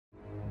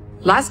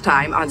Last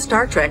time on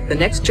Star Trek The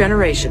Next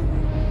Generation.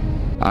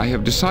 I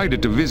have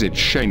decided to visit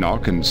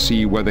Shinnok and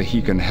see whether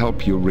he can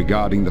help you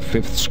regarding the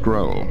fifth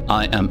scroll.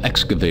 I am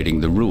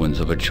excavating the ruins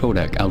of a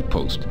Chodak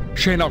outpost.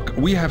 Shinnok,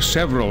 we have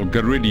several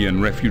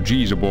Garidian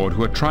refugees aboard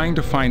who are trying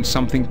to find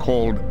something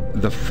called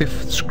the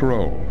fifth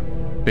scroll.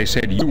 They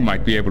said you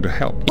might be able to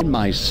help. In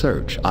my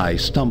search, I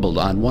stumbled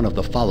on one of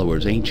the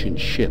followers' ancient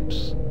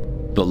ships.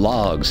 The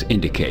logs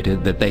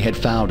indicated that they had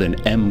found an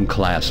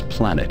M-class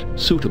planet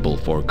suitable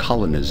for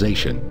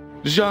colonization.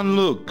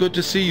 Jean-Luc, good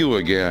to see you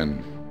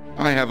again.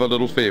 I have a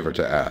little favor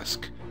to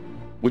ask.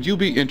 Would you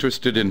be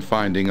interested in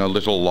finding a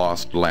little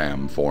lost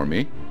lamb for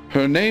me?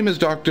 Her name is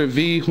Dr.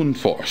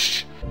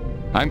 Hyunh-Foertsch.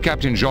 I'm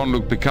Captain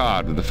Jean-Luc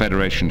Picard of the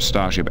Federation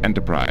Starship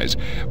Enterprise.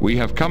 We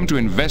have come to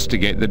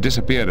investigate the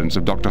disappearance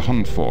of Dr.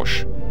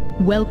 Hyunh-Foertsch.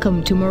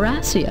 Welcome to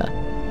Morassia.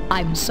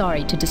 I'm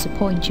sorry to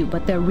disappoint you,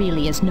 but there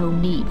really is no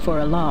need for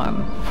alarm.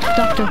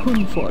 Dr.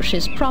 Hyunh-Foertsch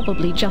is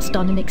probably just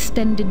on an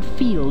extended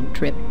field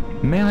trip.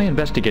 May I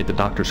investigate the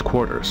doctor's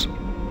quarters?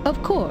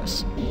 Of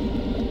course.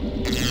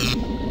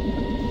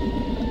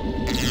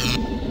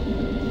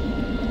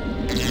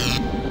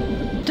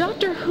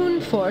 Dr.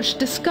 Hyunh-Foertsch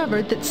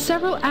discovered that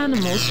several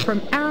animals from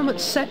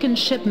Aramut's second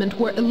shipment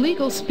were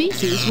illegal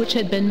species which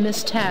had been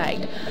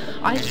mistagged.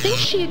 I think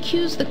she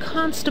accused the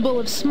constable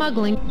of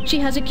smuggling. She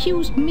has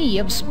accused me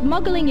of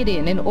smuggling it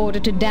in order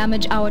to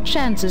damage our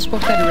chances for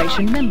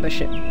Federation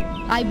membership.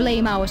 I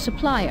blame our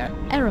supplier,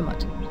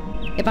 Aramut.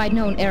 If I'd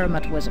known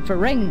Aramut was a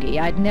Ferengi,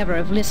 I'd never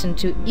have listened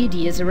to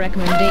Idia's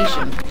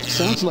recommendation.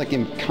 Sounds like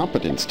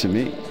incompetence to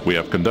me. We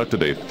have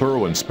conducted a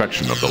thorough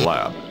inspection of the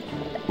lab.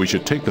 We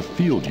should take the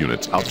field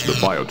units out to the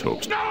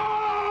biotopes.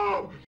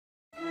 No!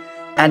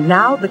 And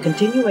now the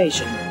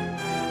continuation.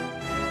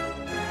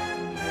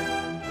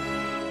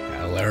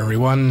 Hello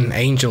everyone,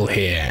 Angel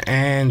here,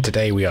 and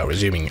today we are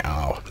resuming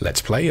our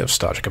Let's Play of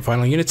Star Trek: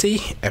 Final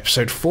Unity,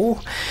 Episode 4,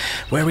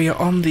 where we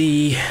are on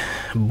the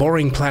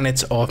boring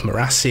planet of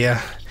Morassia.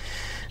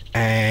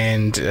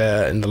 And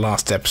in the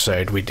last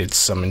episode we did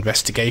some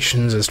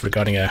investigations as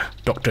regarding a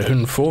Dr.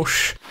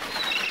 Hyunh-Foertsch,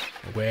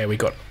 where we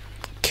got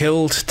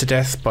killed to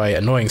death by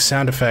annoying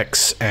sound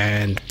effects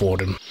and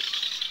boredom.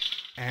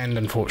 And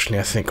unfortunately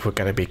I think we're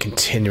going to be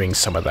continuing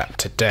some of that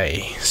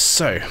today.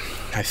 So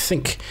I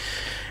think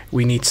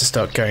we need to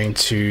start going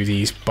to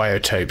these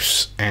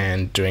biotopes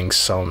and doing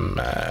some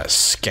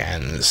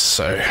scans.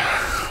 So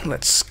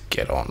let's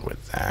get on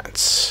with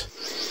that.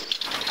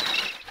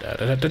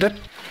 Da-da-da-da-da.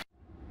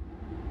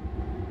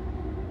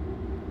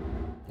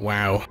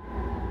 Wow.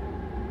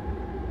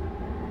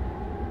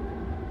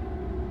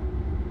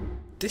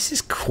 This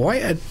is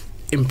quite an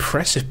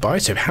impressive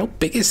biotope. How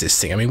big is this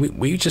thing? I mean,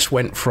 we just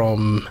went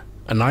from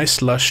a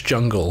nice lush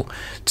jungle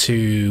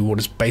to what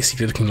is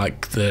basically looking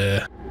like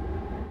the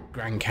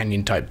Grand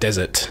Canyon type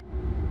desert.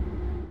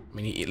 I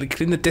mean, look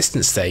in the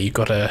distance there, you've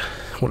got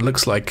what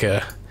looks like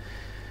a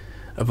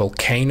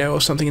volcano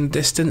or something in the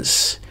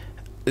distance.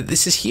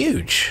 This is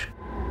huge.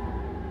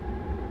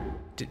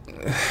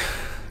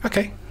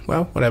 Okay.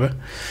 Well, whatever.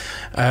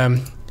 I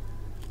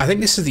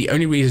think this is the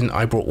only reason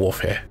I brought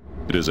Worf here.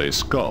 It is a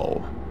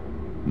skull.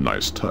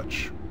 Nice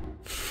touch.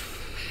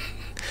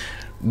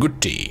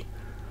 Good tea.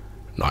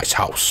 Nice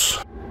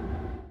house.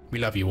 We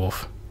love you,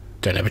 Worf.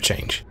 Don't ever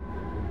change.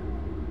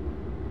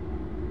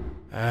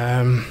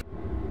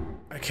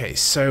 Okay,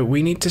 so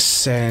we need to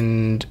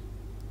send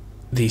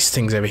these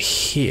things over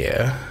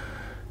here.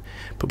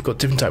 But we've got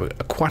different type of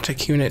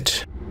aquatic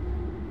unit.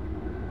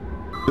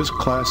 This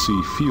Class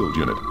C field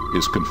unit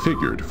is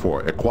configured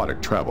for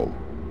aquatic travel.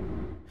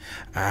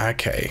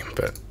 Okay,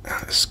 but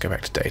let's go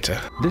back to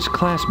data. This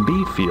Class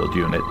B field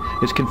unit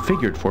is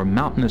configured for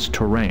mountainous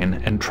terrain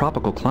and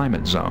tropical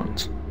climate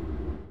zones.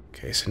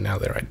 Okay, so now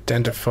they're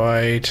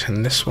identified,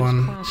 and this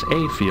one... Class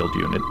A field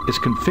unit is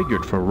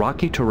configured for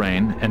rocky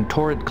terrain and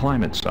torrid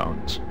climate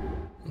zones.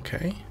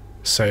 Okay,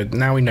 so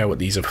now we know what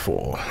these are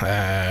for.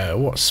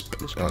 What's...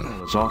 This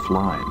terminal is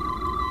offline.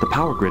 The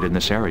power grid in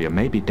this area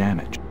may be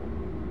damaged.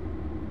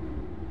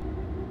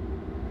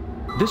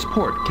 This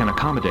port can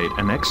accommodate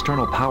an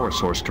external power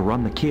source to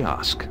run the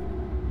kiosk.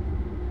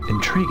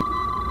 Intriguing.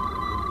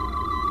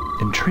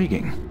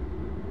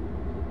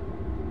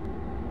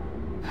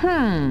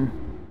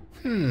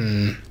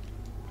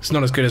 It's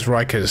not as good as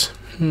Riker's.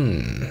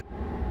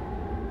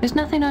 There's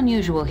nothing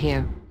unusual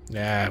here.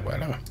 Yeah,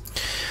 whatever.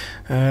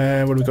 What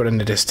have we got in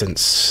the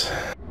distance?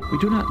 We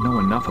do not know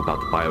enough about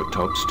the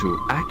biotopes to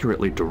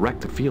accurately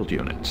direct the field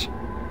units.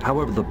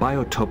 However, the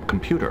biotope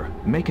computer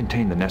may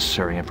contain the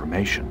necessary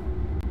information.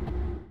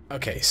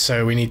 Okay,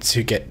 so we need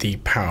to get the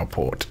power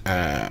port.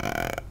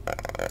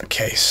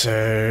 Okay,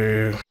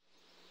 so...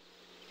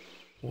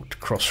 Water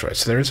Crossroads.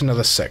 So there is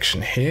another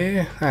section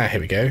here. Here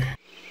we go.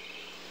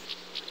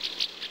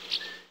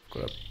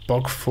 Got a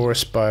bog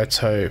forest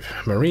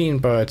biotope, marine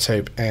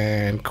biotope,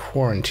 and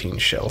quarantine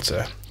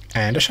shelter.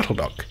 And a shuttle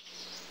dock.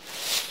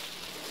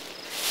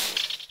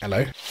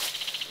 Hello.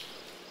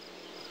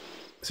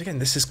 So again,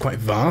 this is quite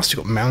vast.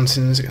 You've got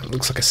mountains. It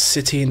looks like a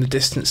city in the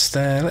distance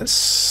there.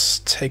 Let's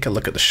take a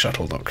look at the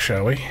shuttle dock,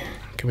 shall we?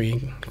 Can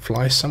we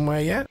fly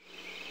somewhere yet?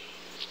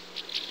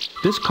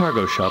 This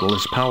cargo shuttle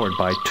is powered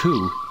by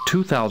two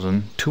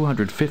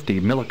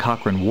 2,250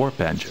 millicochrane warp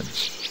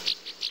engines.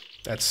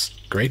 That's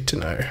great to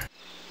know.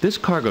 This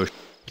cargo...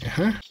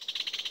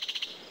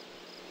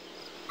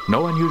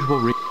 No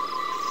unusual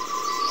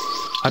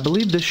I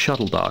believe this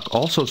shuttle dock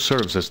also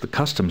serves as the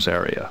customs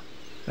area.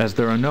 As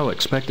there are no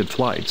expected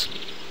flights,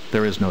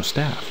 there is no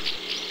staff.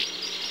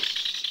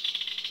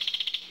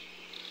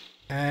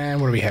 And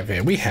what do we have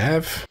here? We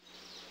have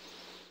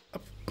a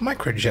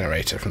micro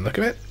generator from the look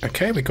of it.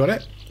 Okay, we got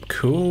it.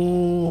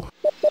 Cool.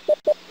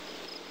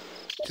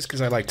 Just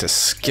because I like to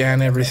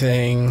scan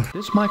everything.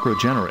 This micro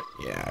generator.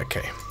 Yeah,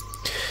 okay.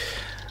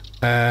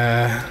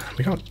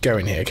 We can't go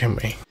in here, can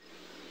we?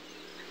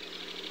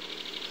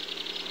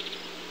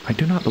 I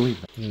do not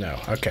believe that. No,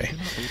 okay.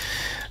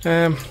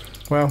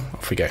 Well,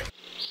 off we go.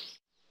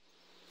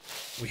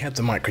 We have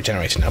the micro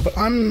generator now, but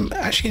I'm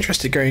actually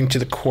interested in going to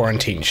the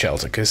quarantine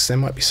shelter because there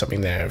might be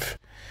something there of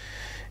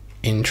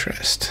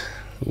interest.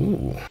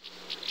 Ooh.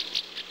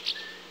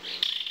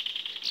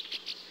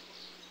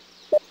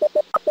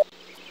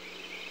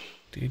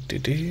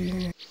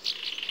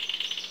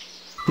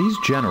 These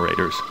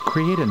generators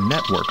create a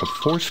network of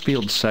force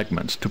field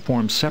segments to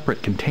form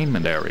separate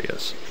containment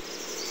areas.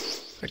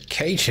 A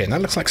cage here.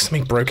 That looks like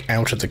something broke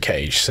out of the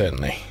cage,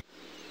 certainly.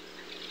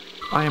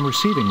 I am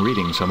receiving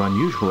readings of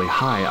unusually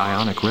high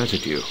ionic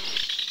residue.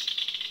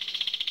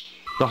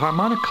 The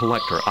harmonic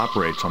collector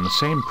operates on the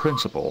same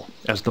principle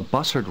as the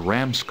Bussard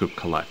ram scoop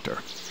collector.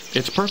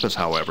 Its purpose,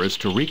 however, is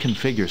to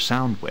reconfigure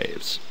sound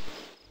waves.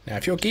 Now,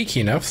 if you're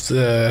geeky enough,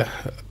 the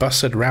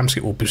Bussard ram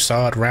scoop, or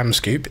Bussard ram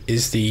scoop,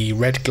 is the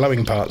red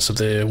glowing parts of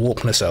the warp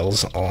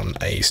nacelles on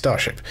a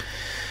starship,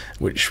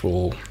 which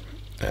will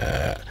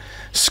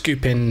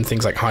scoop in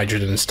things like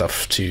hydrogen and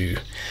stuff to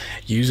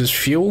use as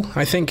fuel,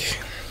 I think.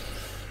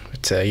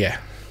 But yeah,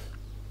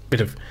 bit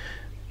of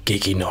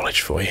geeky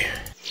knowledge for you.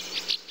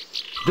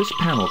 This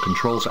panel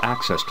controls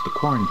access to the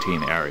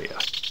quarantine area.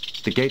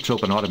 The gates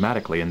open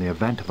automatically in the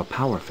event of a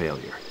power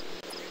failure.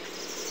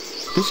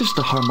 This is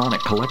the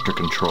harmonic collector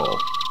control.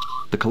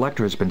 The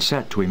collector has been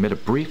set to emit a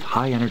brief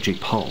high-energy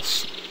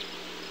pulse.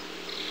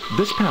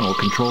 This panel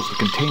controls the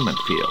containment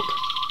field.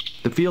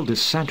 The field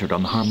is centered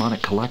on the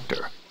harmonic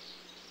collector.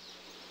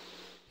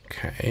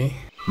 Okay.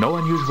 No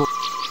unusual...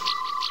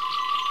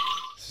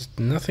 There's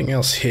nothing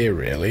else here,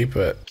 really,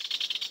 but...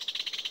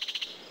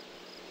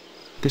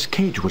 This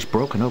cage was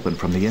broken open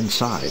from the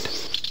inside,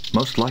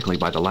 most likely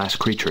by the last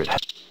creature it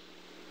had.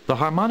 The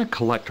harmonic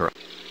collector... What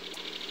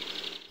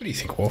do you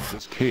think, Wolf?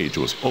 This cage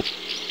was open.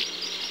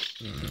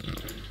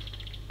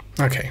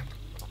 Okay.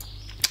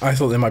 I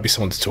thought there might be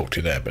someone to talk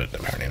to there, but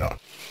apparently not.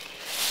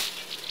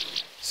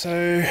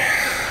 So,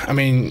 I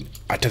mean,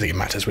 I don't think it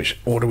matters which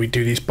order we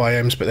do these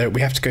biomes, but we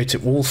have to go to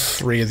all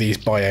three of these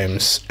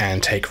biomes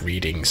and take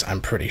readings,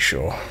 I'm pretty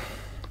sure.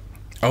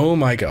 Oh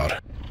my god.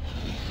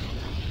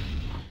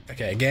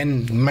 Okay,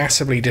 again,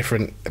 massively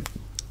different.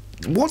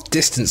 What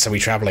distance are we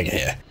travelling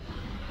here?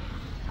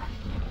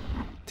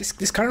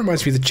 This kind of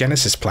reminds me of the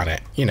Genesis planet,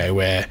 you know,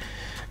 where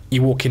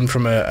you walk in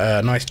from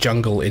a nice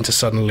jungle into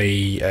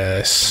suddenly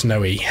a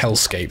snowy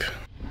hellscape.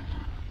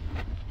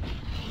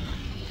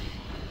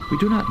 We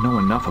do not know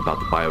enough about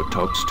the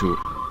biotopes to...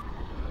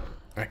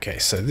 Okay,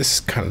 so this is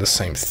kind of the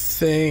same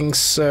thing,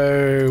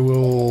 so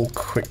we'll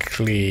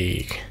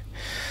quickly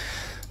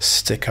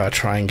stick our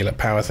triangular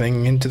power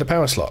thing into the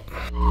power slot.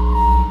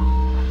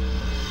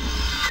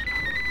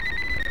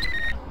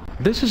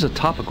 This is a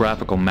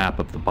topographical map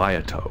of the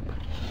biotope.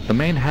 The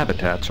main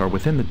habitats are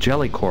within the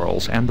jelly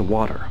corals and the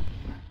water.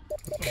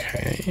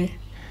 Okay.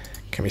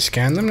 Can we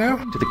scan them now?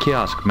 To the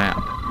kiosk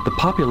map, the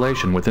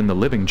population within the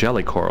living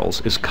jelly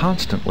corals is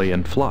constantly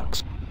in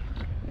flux.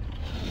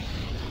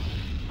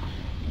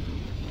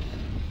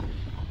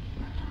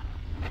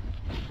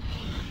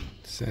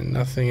 Is there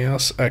nothing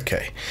else?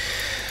 Okay.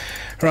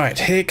 Right,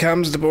 here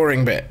comes the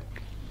boring bit.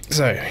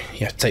 So, you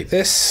have to take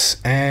this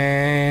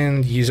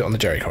and use it on the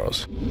jelly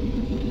corals.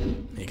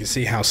 You can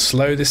see how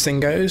slow this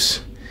thing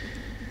goes.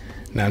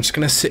 Now I'm just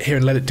going to sit here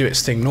and let it do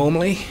its thing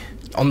normally.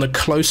 On the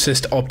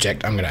closest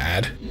object I'm going to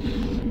add.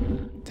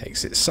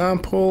 Takes its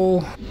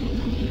sample.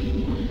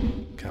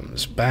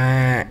 Comes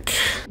back.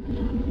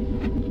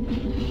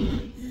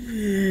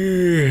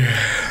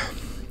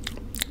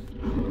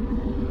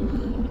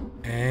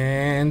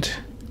 And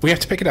we have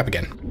to pick it up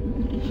again.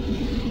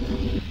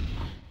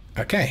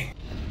 Okay.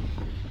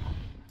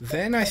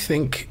 Then I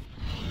think...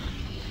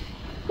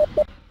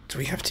 Do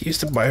we have to use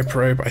the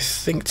bioprobe? I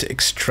think to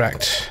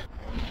extract...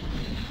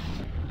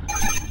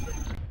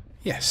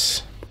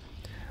 Yes.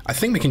 I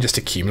think we can just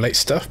accumulate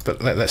stuff,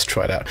 but let's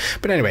try it out.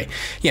 But anyway,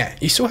 yeah,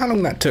 you saw how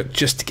long that took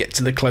just to get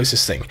to the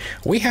closest thing.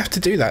 We have to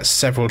do that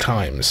several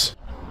times.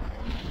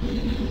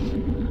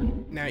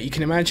 Now, you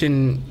can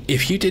imagine,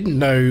 if you didn't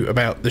know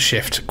about the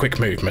shift quick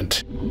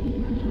movement,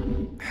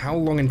 how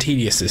long and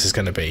tedious this is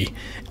going to be,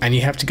 and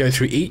you have to go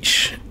through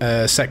each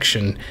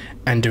section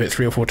and do it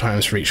 3 or 4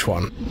 times for each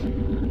one.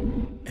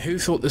 Who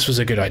thought this was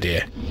a good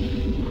idea?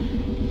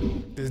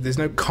 There's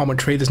no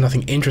commentary, there's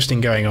nothing interesting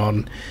going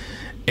on.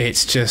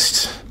 It's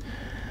just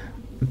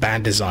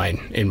bad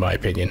design, in my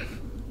opinion,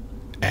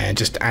 and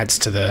just adds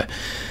to the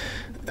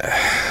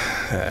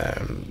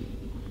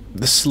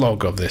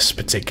slog of this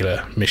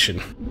particular mission.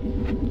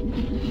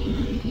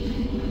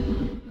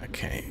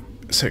 Okay,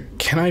 so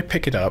can I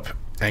pick it up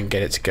and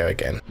get it to go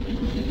again?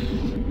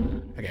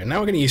 Okay, now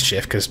we're going to use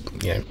shift because,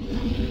 you know,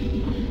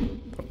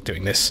 I'm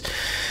doing this.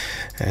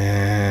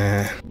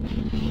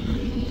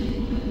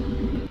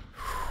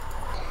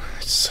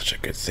 It's such a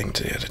good thing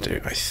to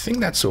do. I think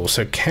that's all.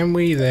 So can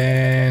we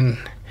then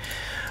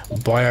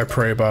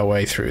bioprobe our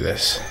way through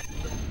this?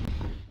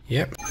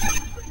 Yep.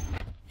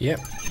 Yep.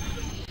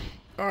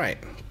 Alright,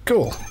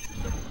 cool.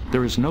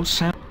 There is no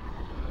sound.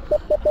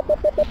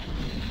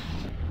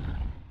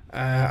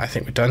 I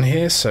think we're done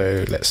here,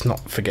 so let's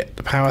not forget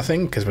the power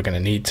thing, because we're going to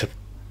need to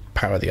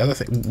power the other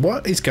thing.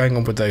 What is going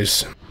on with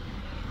those?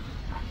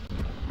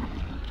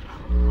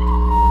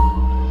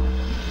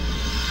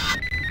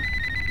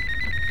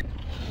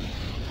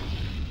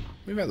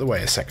 Move out the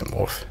way a second,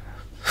 Worf.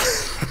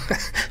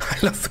 I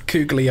love the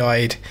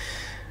googly-eyed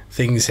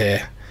things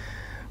here.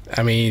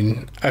 I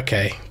mean,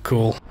 okay,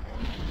 cool.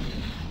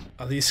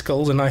 Are these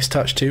skulls a nice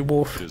touch too,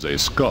 Worf? It is a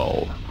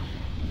skull.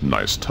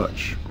 Nice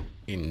touch.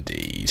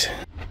 Indeed.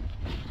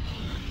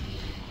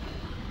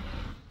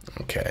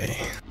 Okay.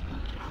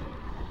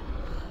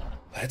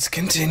 Let's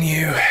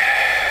continue.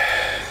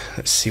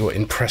 Let's see what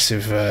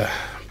impressive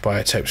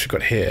biotopes we've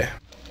got here.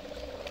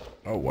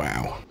 Oh,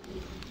 wow.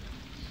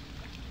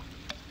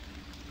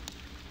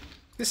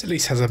 This at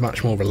least has a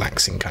much more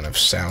relaxing kind of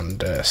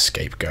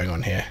soundscape going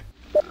on here.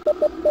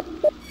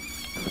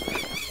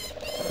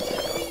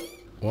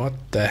 What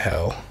the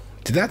hell?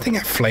 Did that thing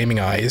have flaming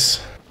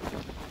eyes?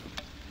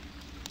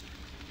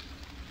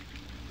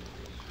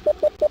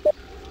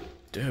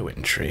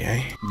 Derwent tree,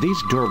 eh?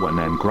 These Derwent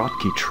and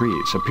Grotke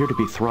trees appear to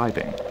be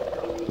thriving.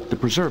 The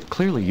preserve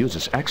clearly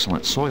uses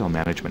excellent soil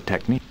management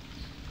techniques.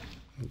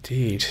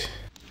 Indeed.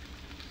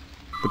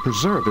 The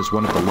preserve is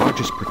one of the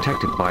largest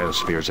protected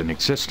biospheres in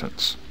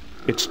existence.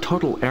 Its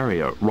total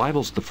area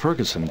rivals the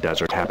Ferguson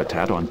Desert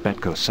habitat on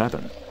Betco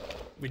 7.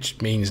 Which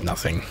means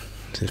nothing,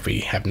 since we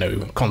have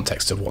no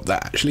context of what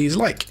that actually is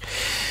like.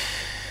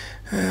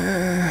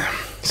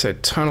 So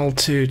Tunnel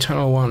 2,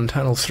 Tunnel 1,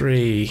 Tunnel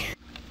 3...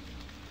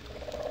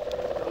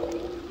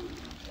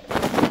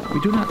 We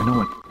do not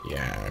know it.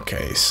 Yeah,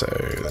 okay, so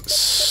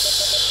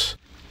let's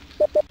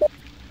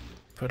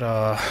put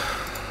our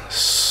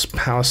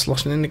power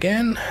slot in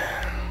again.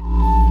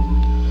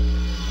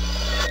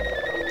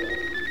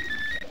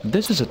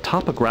 This is a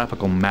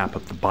topographical map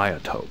of the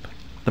biotope.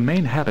 The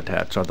main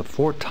habitats are the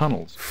 4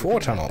 tunnels. 4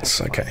 tunnels,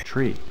 okay.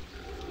 Tree.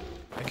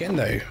 Again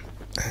though,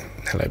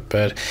 hello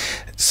bird,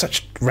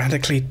 such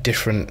radically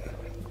different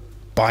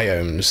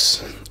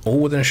biomes, all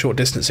within a short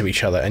distance of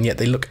each other, and yet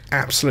they look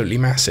absolutely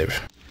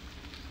massive.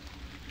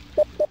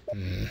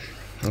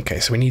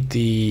 Okay, so we need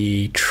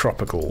the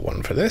tropical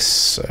one for this,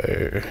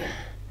 so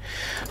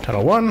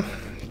tunnel 1,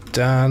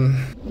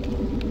 done.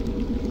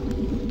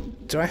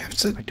 Do I have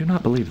to... I do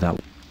not believe that.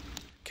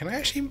 Can I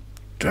actually...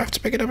 Do I have to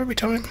pick it up every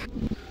time?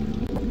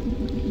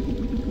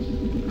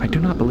 I do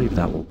not believe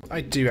that will...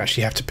 I do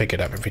actually have to pick it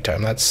up every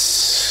time.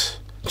 That's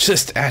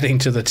just adding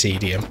to the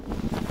tedium.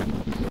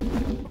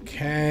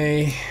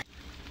 Okay.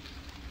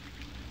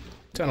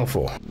 Tunnel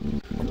 4.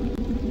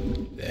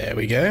 There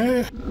we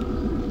go.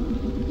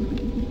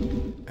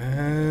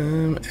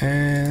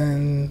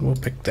 And we'll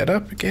pick that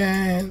up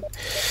again.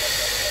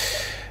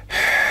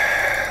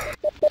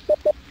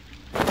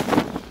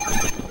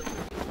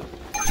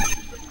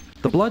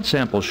 The blood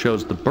sample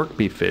shows the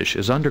Birkby fish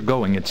is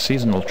undergoing its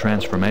seasonal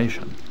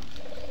transformation.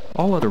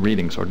 All other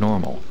readings are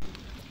normal.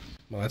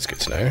 Well, that's good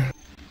to know.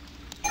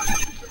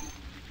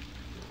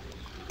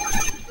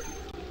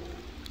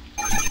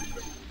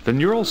 The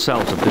neural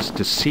cells of this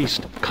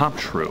deceased comp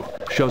shrew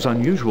shows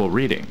unusual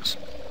readings.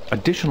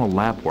 Additional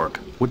lab work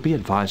would be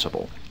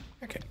advisable.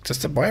 Okay, does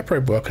the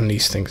bioprobe work on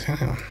these things?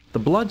 The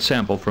blood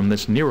sample from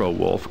this Nero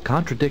wolf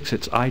contradicts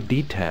its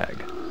ID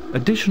tag.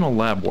 Additional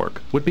lab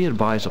work would be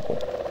advisable.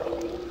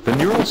 The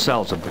neural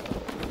cells of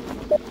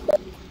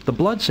the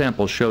blood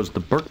sample shows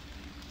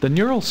the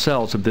neural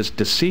cells of this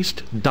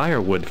deceased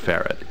Direwood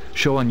ferret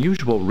show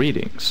unusual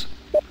readings.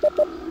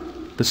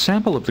 The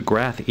sample of the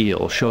Grath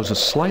eel shows a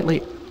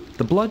slightly...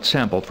 The blood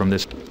sample from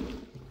this...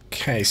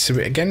 Okay, so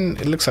again,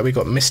 it looks like we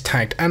got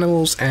mistagged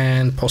animals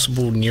and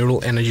possible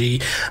neural energy.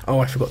 Oh,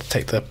 I forgot to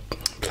take the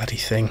bloody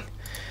thing.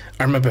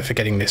 I remember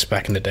forgetting this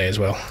back in the day as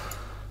well.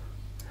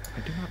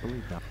 I do not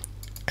believe that.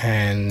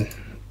 And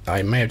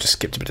I may have just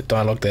skipped a bit of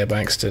dialogue there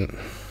by accident.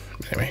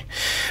 Anyway,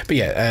 but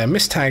yeah,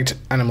 mistagged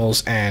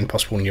animals and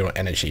possible neural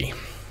energy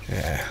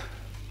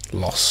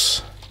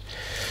loss.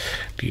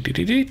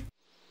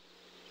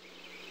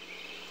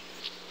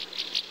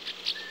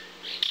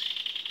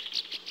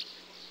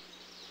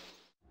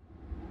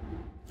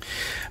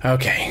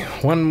 Okay,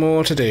 one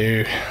more to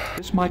do.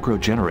 This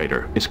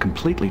micro-generator is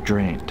completely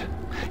drained,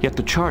 yet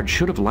the charge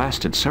should have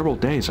lasted several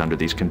days under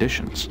these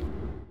conditions.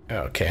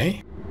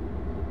 Okay.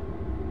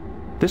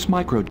 This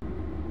micro...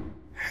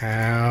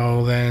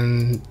 How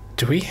then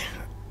do we...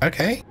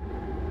 Okay.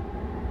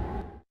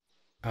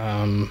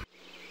 Can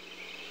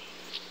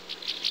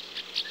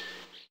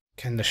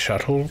the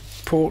shuttle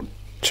port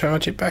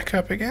charge it back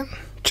up again?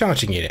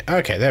 Charging unit.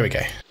 Okay, there we go.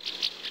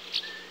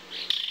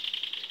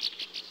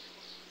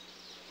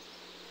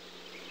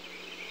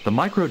 The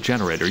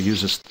micro-generator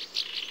uses...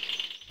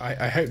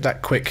 I hope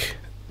that quick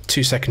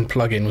 2-second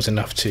plug-in was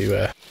enough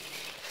to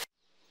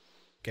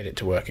get it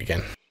to work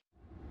again.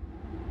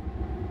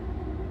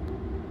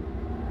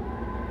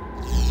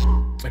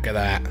 Look at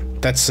that.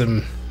 That's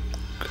some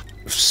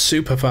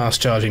super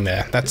fast charging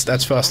there.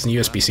 That's faster than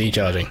USB-C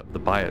charging. The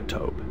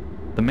biotope.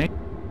 The main...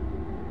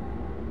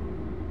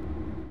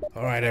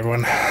 Alright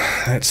everyone,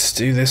 let's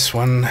do this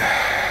one.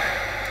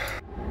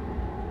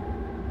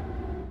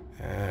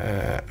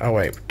 Oh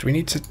wait, do we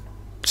need to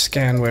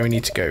scan where we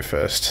need to go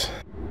first?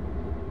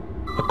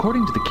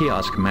 According to the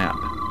kiosk map,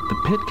 the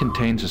pit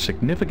contains a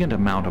significant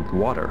amount of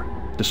water,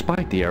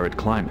 despite the arid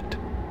climate.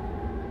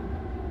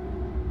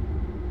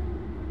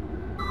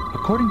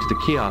 According to the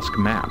kiosk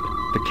map,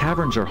 the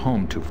caverns are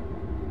home to...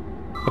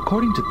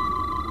 According to...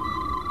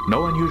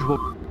 No unusual...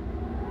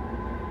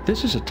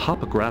 This is a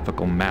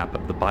topographical map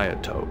of the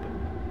biotope.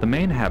 The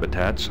main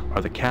habitats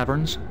are the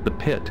caverns, the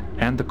pit,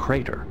 and the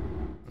crater.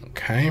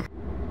 Okay.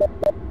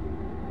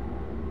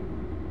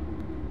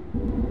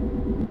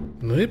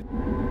 Whoop.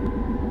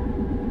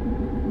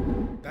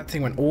 That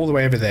thing went all the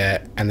way over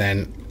there, and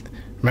then,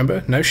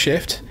 remember, no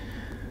shift,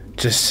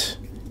 just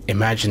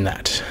imagine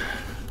that,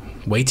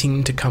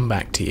 waiting to come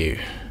back to you,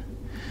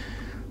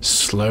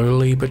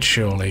 slowly but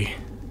surely,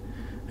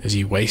 as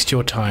you waste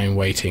your time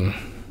waiting,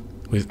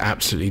 with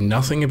absolutely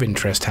nothing of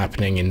interest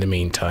happening in the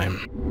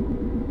meantime.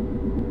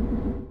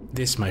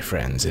 This, my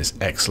friends, is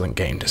excellent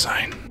game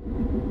design.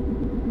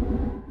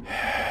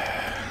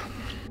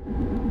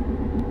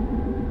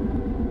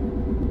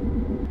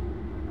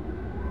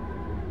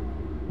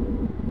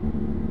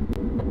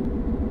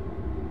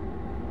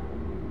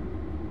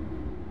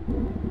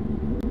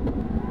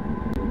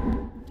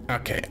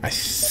 Okay, I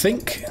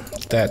think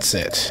that's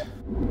it.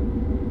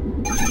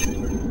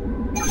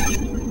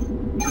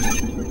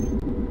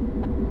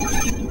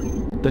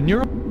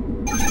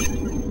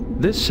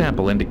 This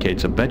sample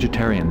indicates a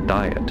vegetarian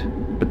diet,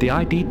 but the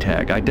ID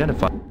tag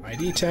identifies...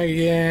 ID tag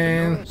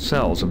again.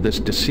 Cells of this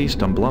deceased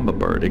umblumba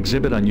bird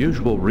exhibit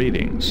unusual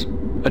readings.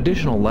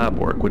 Additional lab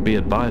work would be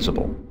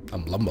advisable.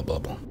 Umblumba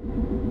bubble.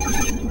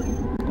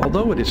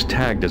 Although it is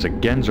tagged as a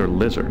Genzer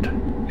lizard,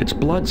 its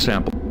blood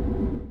sample...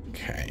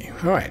 Okay,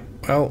 alright.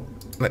 Well,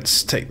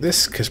 let's take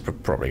this, because we're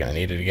probably going to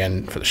need it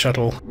again for the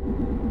shuttle.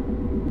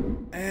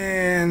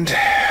 And...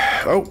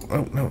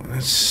 Oh, no,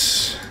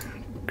 let's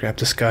grab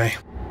this guy.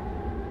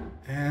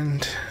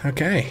 And,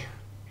 okay.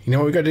 You know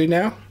what we've got to do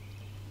now?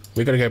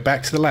 We've got to go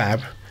back to the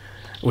lab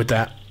with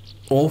that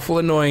awful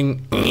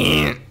annoying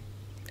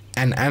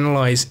and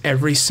analyze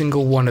every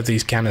single one of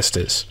these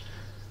canisters.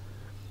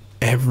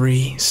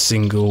 Every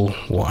single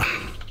one.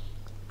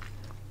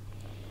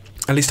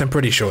 At least I'm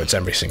pretty sure it's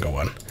every single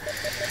one.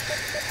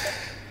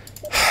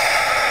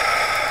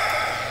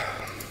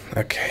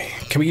 Okay,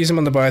 can we use them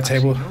on the bio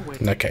table?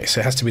 Okay, so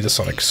it has to be the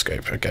sonic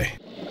scope, okay.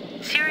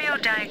 Serial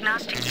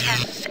diagnostic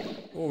tests.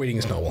 All reading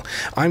is normal.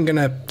 I'm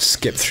gonna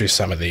skip through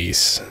some of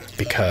these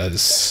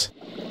because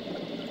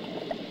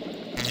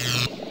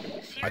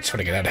I just want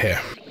to get out of here.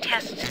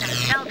 Tests and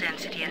cell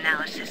density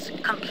analysis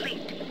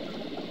complete.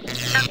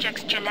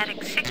 Subject's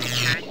genetic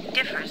signature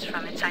differs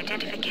from its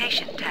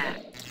identification tag.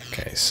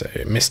 Okay, so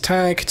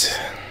mistagged.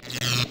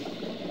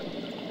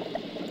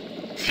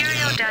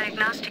 Serial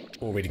diagnostic.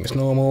 All reading is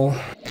normal.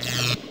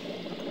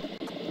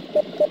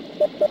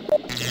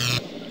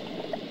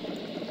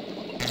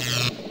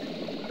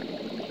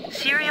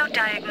 Serial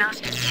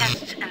diagnostic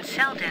tests and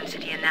cell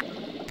density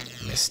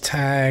analysis.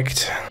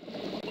 Mistagged.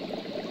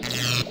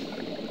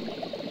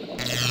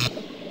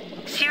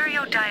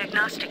 Serial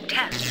diagnostic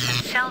tests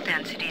and cell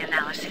density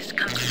analysis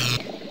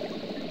complete.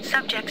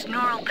 Subject's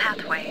neural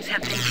pathways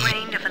have been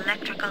drained of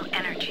electrical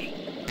energy.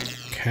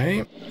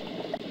 Okay.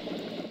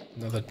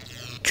 Another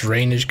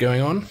drainage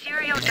going on.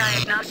 Serial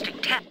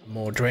diagnostic test.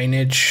 More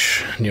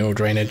drainage. Neural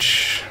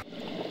drainage.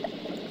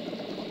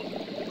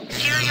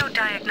 Serial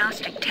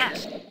diagnostic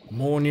test.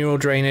 More neural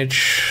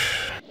drainage.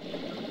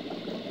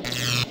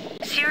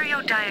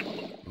 Serial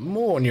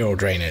More neural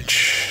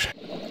drainage.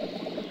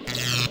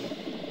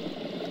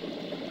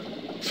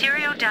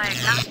 Serial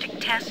diagnostic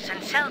tests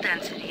and cell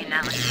density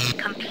analysis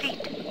complete.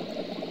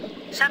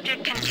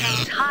 Subject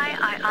contains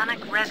high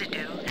ionic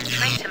residue and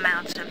trace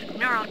amounts of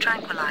neural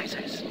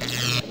tranquilizers.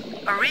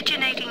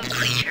 Originating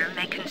creature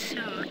may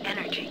consume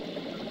energy.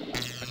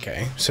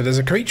 Okay, so there's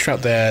a creature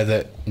out there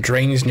that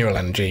drains neural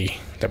energy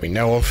that we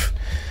know of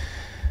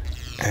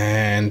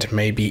and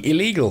may be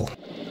illegal.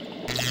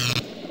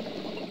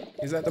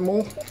 Is that them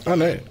all? Oh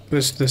no,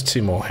 there's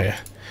two more here.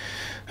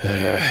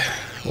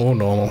 All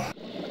normal.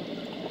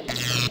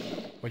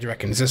 What do you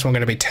reckon? Is this one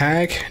going to be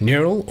tag,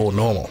 neural, or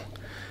normal?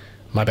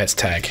 My bet's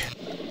tag.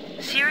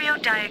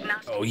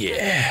 Seriodiagnostic. Oh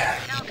yeah.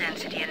 Cell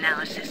density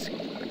analysis.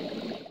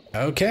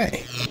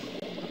 Okay.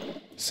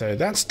 So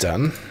that's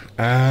done.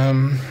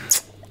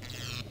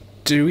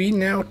 Do we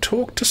now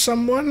talk to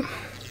someone?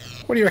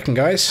 What do you reckon,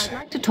 guys? I'd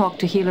like to talk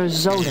to Healer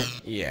Zola.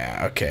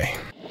 Yeah, okay.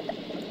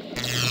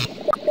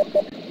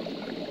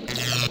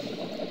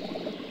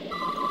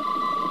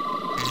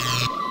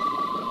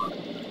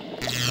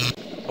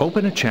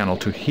 Open a channel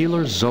to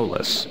Healer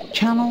Zolas.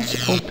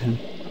 Channels open.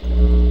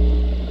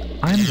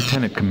 I'm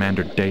Lieutenant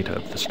Commander Data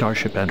of the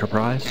Starship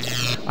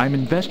Enterprise. I'm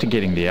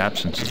investigating the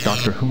absence of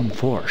Dr.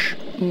 Hyunh-Foertsch.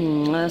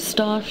 A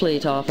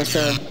Starfleet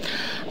officer.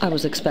 I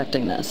was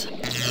expecting this.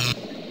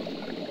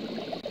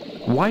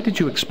 Why did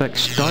you expect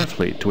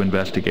Starfleet to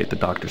investigate the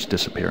Doctor's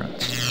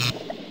disappearance?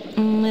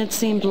 It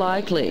seemed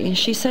likely.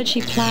 She said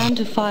she planned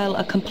to file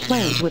a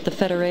complaint with the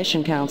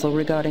Federation Council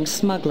regarding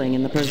smuggling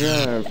in the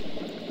preserve.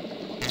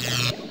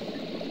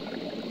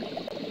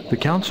 The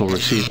Council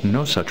received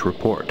no such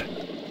report.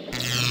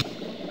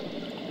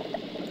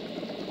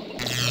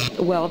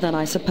 Well, then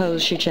I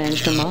suppose she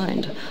changed her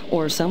mind.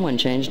 Or someone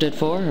changed it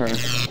for her.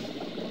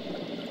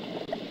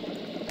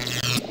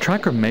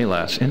 Tracker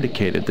Melas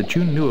indicated that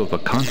you knew of a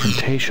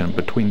confrontation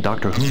between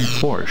Dr.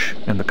 Hyunh-Foertsch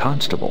and the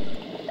Constable.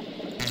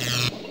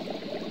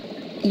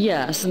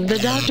 Yes, the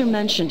doctor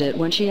mentioned it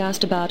when she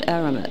asked about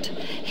Aramet.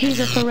 He's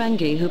a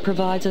Ferengi who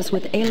provides us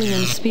with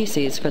alien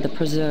species for the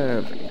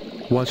preserve.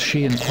 Was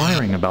she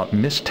inquiring about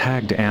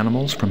mistagged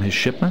animals from his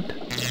shipment?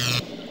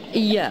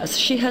 Yes,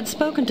 she had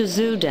spoken to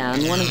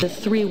Zudan, one of the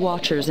 3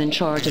 watchers in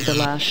charge of the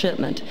last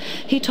shipment.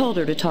 He told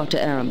her to talk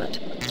to Aramet.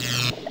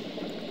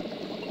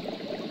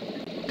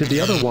 Did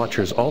the other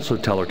watchers also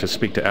tell her to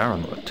speak to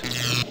Aramet?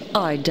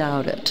 I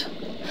doubt it.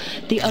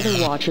 The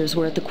other watchers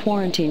were at the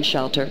quarantine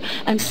shelter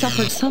and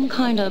suffered some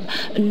kind of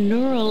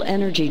neural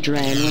energy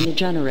drain when the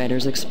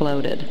generators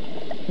exploded.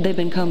 They've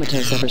been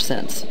comatose ever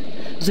since.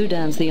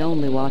 Zudan's the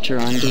only watcher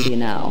on duty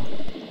now.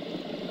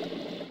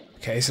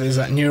 Okay, so there's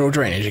that neural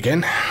drainage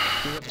again.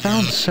 We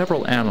found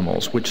several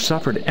animals which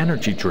suffered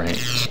energy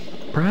drains.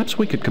 Perhaps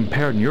we could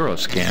compare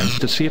neuroscans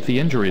to see if the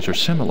injuries are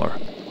similar.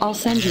 I'll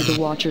send you the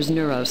Watcher's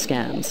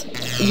neuroscans.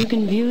 You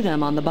can view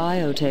them on the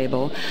bio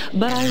table,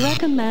 but I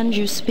recommend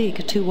you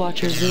speak to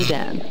Watcher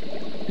Zudan.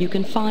 You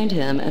can find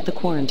him at the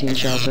quarantine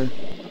shelter.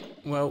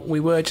 Well,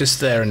 we were just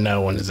there and no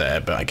one's there,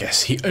 but I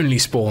guess he only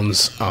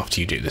spawns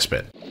after you do this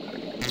bit.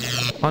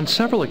 On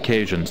several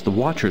occasions, the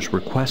Watchers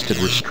requested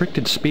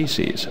restricted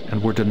species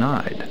and were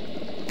denied.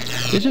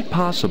 Is it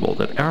possible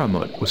that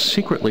Aramet was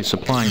secretly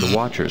supplying the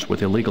Watchers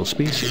with illegal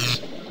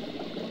species?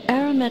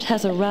 Aramet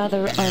has a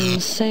rather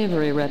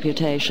unsavory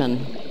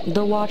reputation.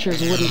 The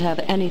Watchers wouldn't have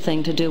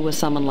anything to do with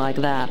someone like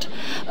that.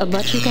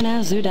 But you can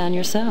ask Zudan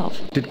yourself.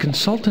 Did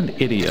Consultant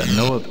Idia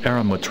know of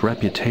Aramet's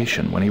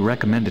reputation when he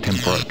recommended him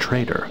for a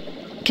traitor?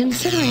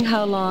 Considering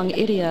how long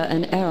Idia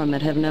and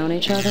Aramet have known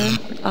each other,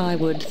 I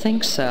would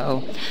think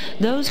so.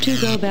 Those two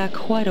go back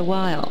quite a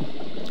while.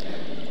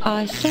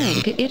 I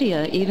think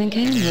Idia even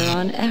came here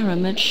on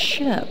Aramet's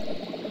ship.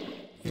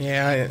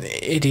 Yeah,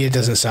 Idia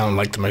doesn't sound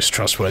like the most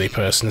trustworthy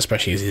person,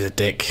 especially as he's a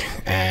dick,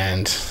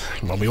 and,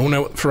 well, we all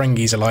know what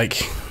Ferengis are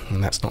like,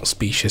 and that's not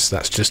specious,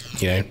 that's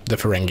just, you know, the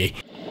Ferengi.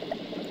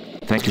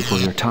 Thank you for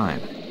your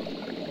time.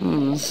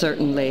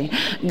 Certainly.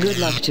 Good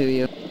luck to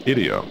you.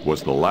 Idia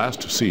was the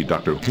last to see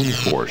Dr.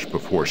 Hyunh-Foertsch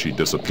before she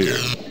disappeared.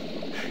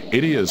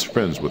 Idia is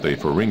friends with a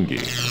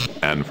Ferengi,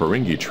 and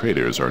Ferengi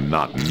traders are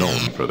not known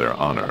for their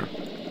honor.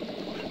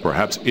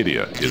 Perhaps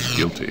Idia is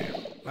guilty.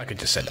 Like I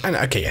just said. And,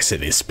 okay, yes,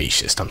 it is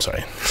specious. I'm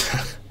sorry.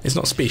 It's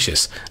not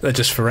specious. They're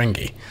just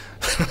Ferengi.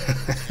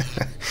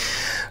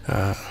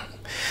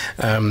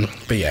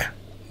 But yeah,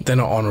 they're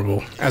not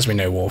honourable, as we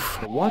know, Worf.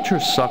 The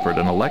Watchers suffered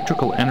an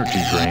electrical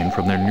energy drain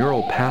from their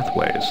neural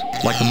pathways,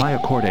 like the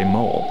Myochordae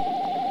mole.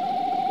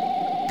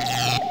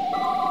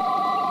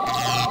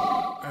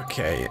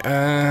 Okay,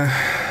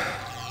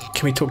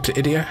 can we talk to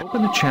Idia?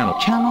 Open the channel.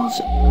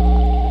 Channels?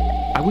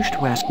 I wish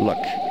to ask... Look,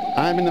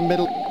 I'm in the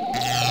middle...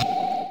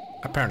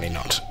 Apparently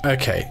not.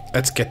 Okay,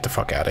 let's get the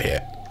fuck out of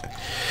here.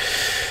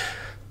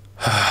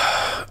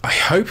 I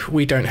hope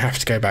we don't have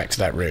to go back to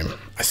that room.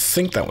 I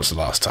think that was the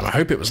last time. I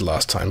hope it was the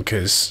last time,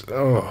 because...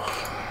 oh.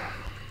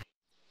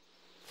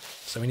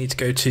 So we need to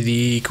go to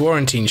the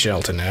quarantine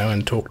shelter now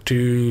and talk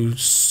to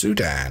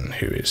Zudan,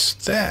 who is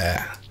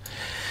there.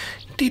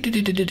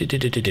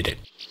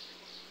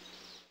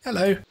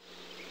 Hello.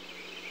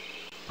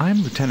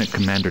 I'm Lieutenant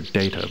Commander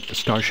Data of the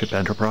Starship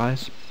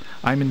Enterprise.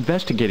 I'm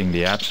investigating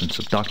the absence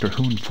of Dr.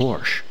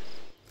 Hyunh-Foertsch.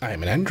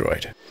 I'm an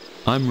android.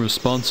 I'm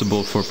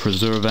responsible for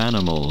preserve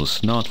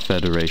animals, not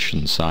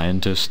Federation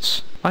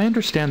scientists. I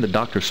understand the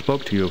doctor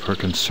spoke to you of her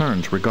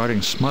concerns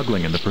regarding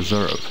smuggling in the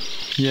preserve.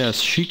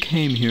 Yes, she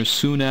came here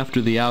soon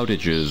after the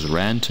outages,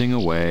 ranting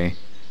away.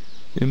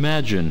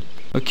 Imagine,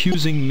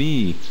 accusing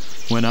me,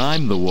 when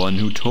I'm the one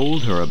who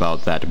told her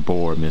about that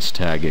bore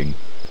mistagging.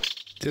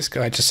 This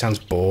guy just sounds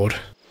bored.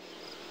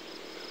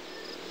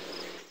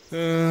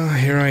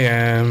 Here I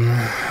am.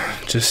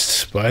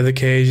 just by the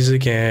cages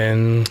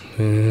again.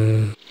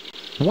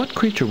 What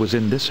creature was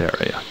in this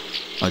area?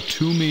 A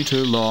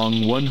 2-meter-long,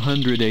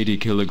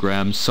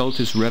 180-kilogram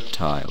Sultus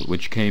reptile,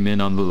 which came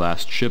in on the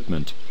last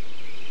shipment.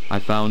 I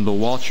found the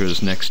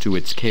watchers next to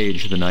its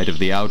cage the night of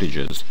the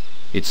outages.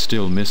 It's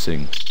still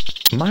missing.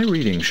 My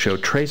readings show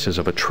traces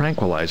of a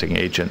tranquilizing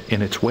agent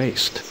in its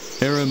waste.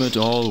 Eramet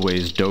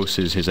always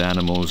doses his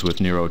animals with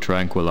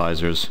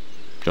neurotranquilizers,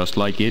 just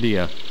like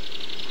Idia.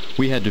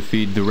 We had to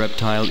feed the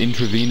reptile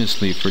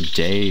intravenously for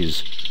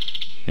days.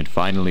 It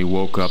finally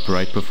woke up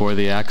right before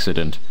the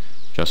accident,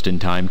 just in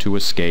time to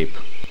escape.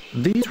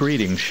 These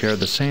readings share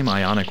the same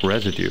ionic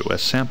residue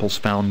as samples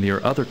found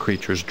near other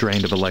creatures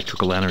drained of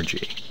electrical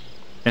energy.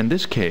 And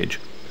this cage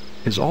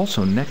is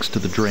also next to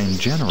the drain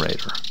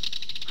generator.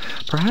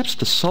 Perhaps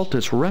the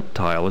Sultus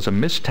reptile is a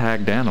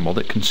mistagged animal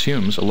that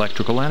consumes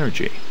electrical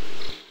energy.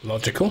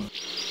 Logical.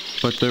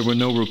 But there were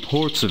no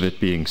reports of it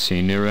being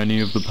seen near any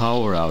of the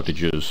power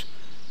outages,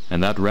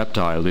 and that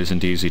reptile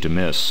isn't easy to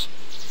miss.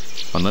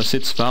 Unless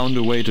it's found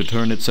a way to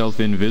turn itself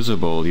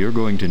invisible, you're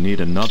going to need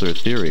another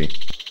theory.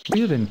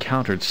 We have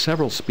encountered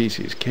several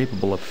species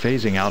capable of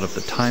phasing out of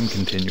the time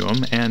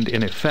continuum and,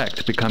 in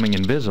effect, becoming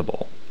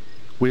invisible.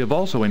 We have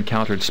also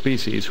encountered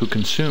species who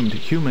consumed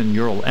human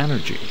neural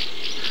energy.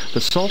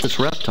 The Sultus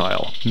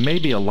reptile may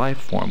be a life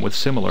form with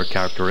similar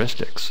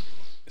characteristics.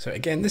 So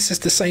again, this is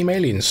the same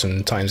aliens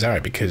from Time's Arrow,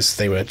 because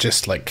they were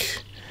just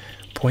like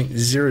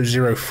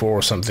 0.004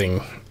 or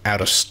something out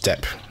of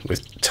step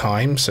with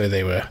time, so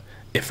they were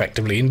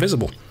effectively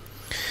invisible.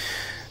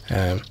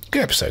 Good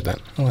episode, that.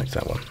 I like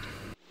that one.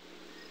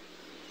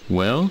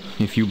 Well,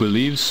 if you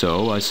believe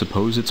so, I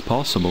suppose it's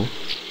possible.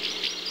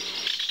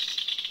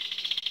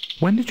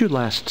 When did you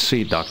last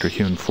see Dr.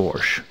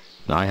 Hyunh-Foertsch?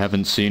 I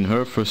haven't seen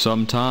her for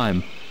some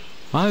time.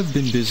 I've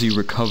been busy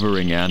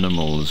recovering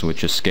animals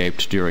which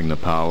escaped during the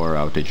power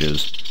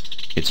outages.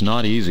 It's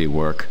not easy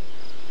work.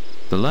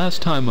 The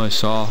last time I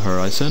saw her,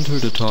 I sent her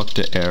to talk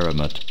to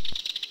Eramet.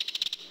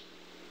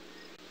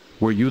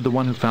 Were you the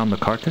one who found the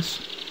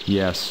carcass?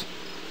 Yes.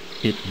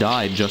 It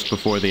died just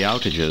before the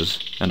outages,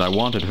 and I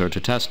wanted her to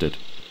test it.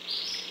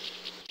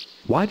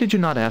 Why did you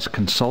not ask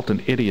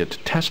Consultant Idia to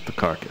test the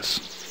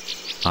carcass?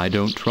 I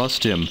don't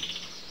trust him.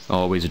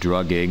 Always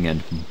drugging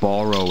and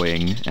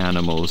borrowing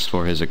animals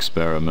for his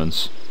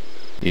experiments.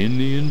 In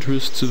the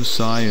interests of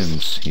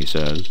science, he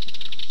says.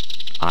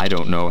 I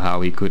don't know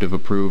how he could have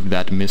approved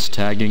that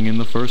mistagging in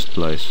the first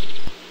place.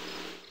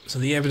 So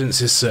the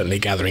evidence is certainly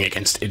gathering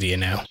against Idia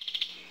now.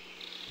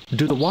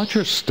 Do the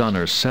Watcher's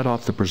stunners set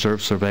off the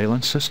preserved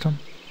surveillance system?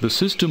 The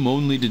system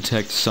only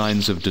detects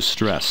signs of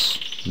distress.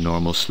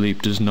 Normal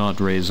sleep does not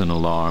raise an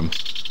alarm.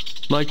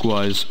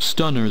 Likewise,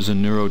 stunners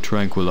and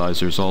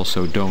neurotranquilizers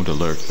also don't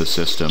alert the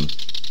system.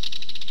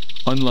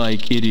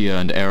 Unlike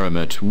Idia and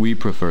Eramet, we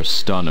prefer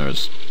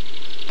stunners.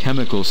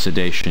 Chemical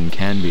sedation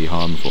can be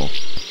harmful.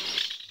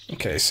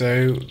 Okay,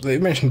 so they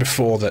mentioned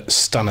before that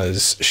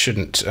stunners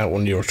shouldn't, or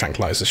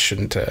neurotranquilizers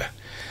shouldn't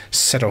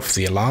set off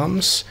the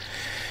alarms.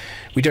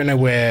 We don't know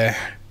where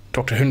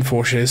Dr.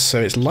 Hyunh-Foertsch is,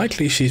 so it's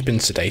likely she's been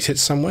sedated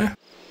somewhere.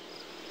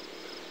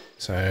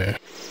 So...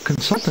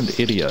 Consultant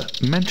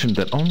Idia mentioned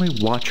that only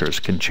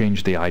Watchers can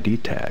change the ID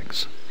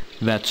tags.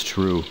 That's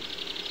true,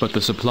 but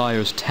the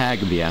suppliers tag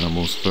the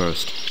animals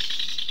first.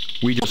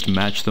 We just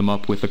match them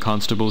up with the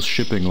constable's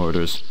shipping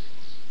orders.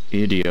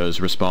 Idia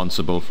is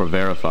responsible for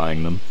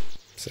verifying them.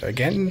 So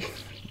again,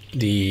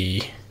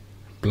 the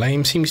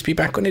blame seems to be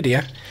back on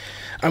Idia.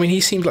 I mean, he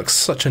seemed like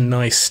such a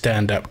nice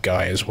stand-up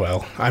guy as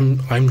well.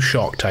 I'm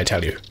shocked, I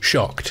tell you,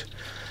 shocked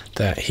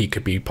that he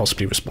could be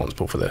possibly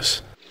responsible for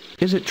this.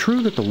 Is it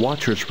true that the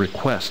Watcher's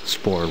requests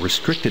for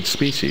restricted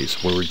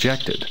species were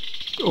rejected?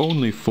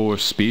 Only 4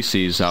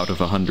 species out of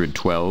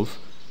 112.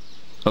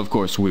 Of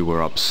course, we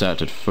were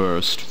upset at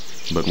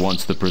first, but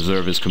once the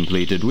preserve is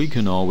completed, we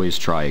can always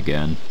try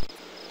again.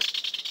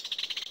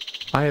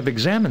 I have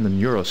examined the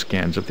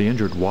neuroscans of the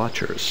injured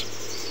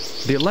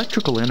Watchers. The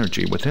electrical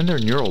energy within their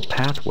neural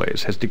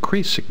pathways has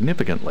decreased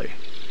significantly.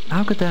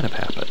 How could that have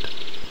happened?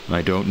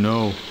 I don't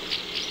know.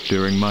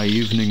 During my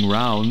evening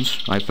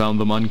rounds, I found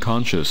them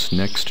unconscious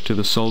next to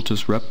the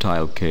Sultus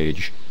reptile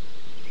cage.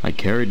 I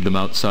carried them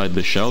outside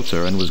the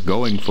shelter and was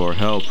going for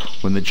help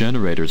when the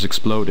generators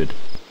exploded.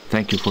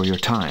 Thank you for your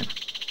time.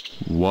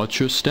 Watch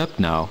your step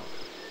now.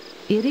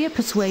 Idia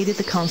persuaded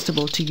the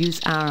constable to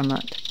use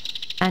Eramet,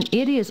 and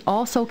Idia is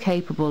also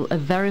capable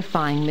of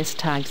verifying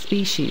mistagged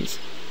species.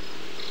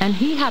 And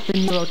he had the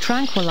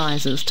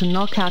neurotranquilizers to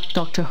knock out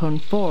Dr.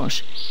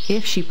 Hyunh-Foertsch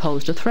if she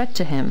posed a threat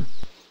to him.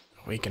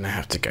 We're gonna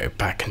have to go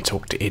back and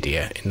talk to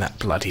Idia in that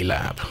bloody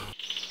lab.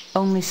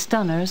 Only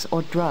stunners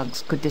or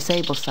drugs could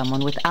disable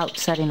someone without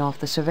setting off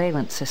the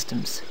surveillance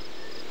systems.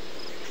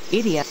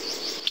 Idia...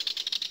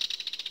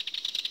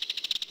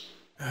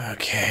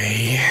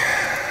 Okay...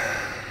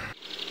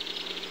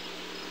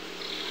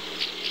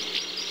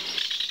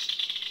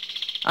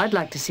 I'd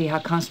like to see how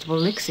Constable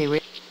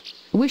Lixie...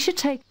 We should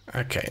take...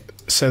 Okay,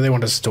 so they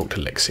want us to talk to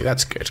Lixie.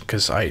 That's good,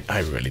 because I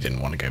really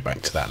didn't want to go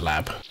back to that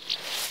lab.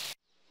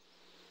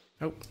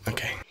 Oh,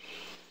 okay.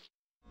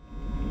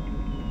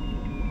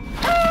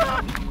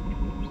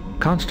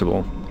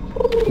 Constable,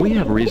 we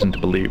have reason to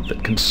believe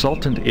that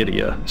Consultant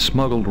Idia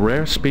smuggled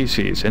rare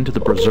species into the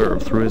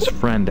preserve through his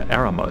friend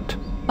Aramut.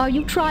 Are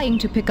you trying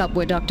to pick up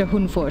where Dr.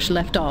 Hyunh-Foertsch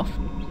left off?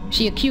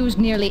 She accused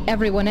nearly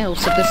everyone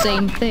else of the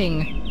same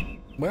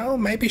thing. Well,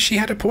 maybe she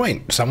had a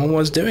point. Someone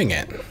was doing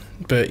it.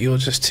 But you're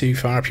just too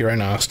far up your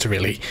own arse to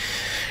really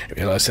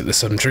realise that there's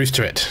some truth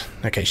to it.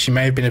 Okay, she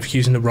may have been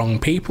accusing the wrong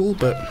people,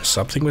 but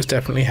something was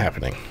definitely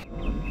happening.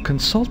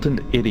 Consultant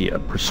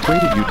Idia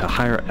persuaded you to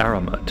hire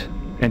Aramut,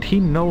 and he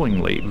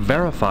knowingly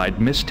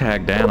verified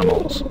mistagged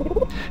animals.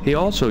 He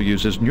also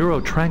uses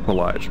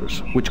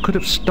neurotranquilizers, which could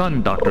have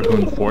stunned Dr.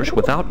 Hyunh-Foertsch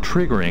without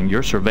triggering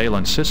your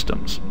surveillance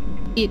systems.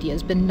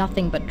 Idia's been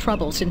nothing but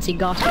trouble since he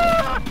got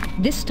here.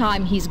 This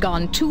time he's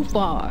gone too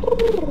far.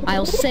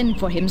 I'll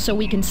send for him so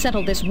we can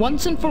settle this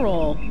once and for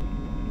all.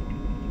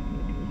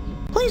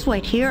 Please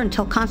wait here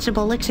until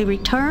Constable Lixie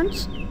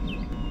returns.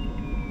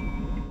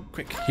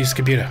 Quick, use the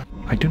computer.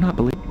 I do not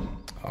believe...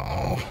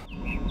 Oh.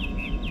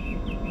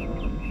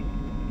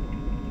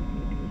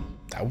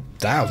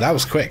 That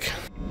was quick.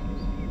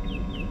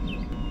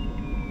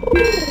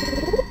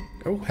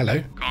 Oh,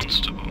 hello.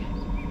 Constable,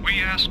 we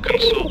asked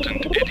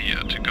Consultant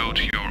Idia to go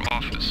to your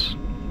office.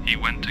 He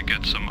went to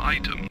get some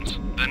items,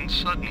 then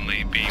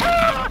suddenly beamed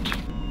out.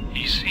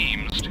 He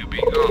seems to be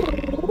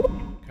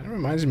gone. Kind of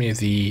reminds me of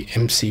the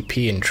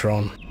MCP in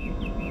Tron.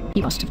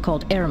 He must have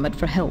called Aramut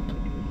for help.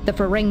 The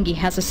Ferengi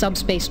has a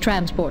subspace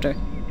transporter.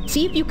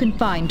 See if you can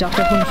find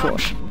Dr.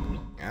 Hyunh-Foertsch.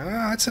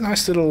 Ah, that's a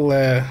nice little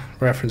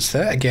reference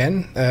there.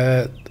 Again,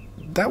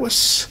 that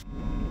was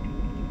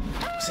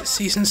it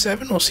season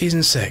 7 or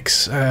season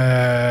 6?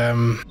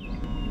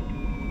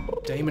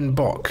 Damon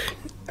Bock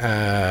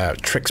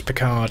tricks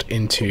Picard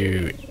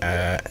into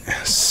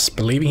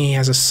believing he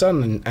has a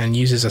son and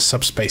uses a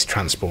subspace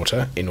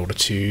transporter in order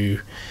to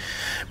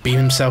beam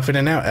himself in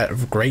and out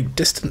at great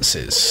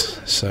distances.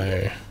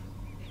 So,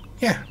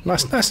 yeah,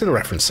 nice little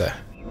reference there.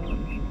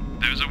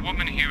 There's a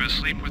woman here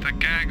asleep with a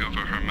gag over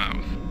her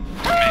mouth.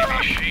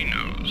 Maybe she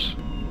knows.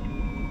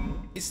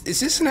 Is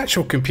this an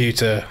actual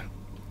computer,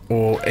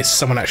 or is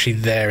someone actually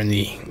there in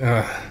the...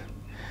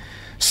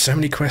 so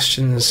many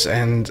questions,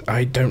 and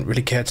I don't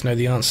really care to know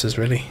the answers,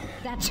 really.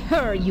 That's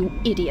her, you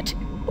idiot.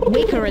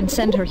 Wake her and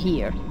send her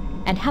here.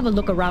 And have a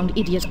look around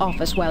Idia's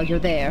office while you're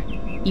there.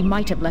 He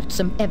might have left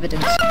some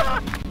evidence.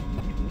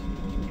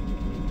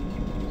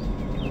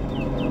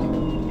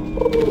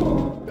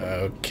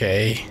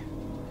 Okay.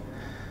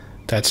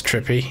 That's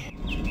trippy.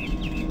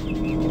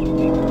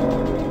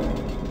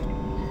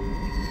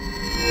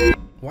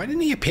 Why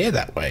didn't he appear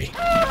that way?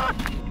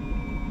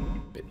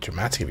 Bit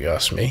dramatic if you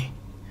ask me.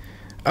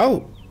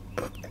 Oh!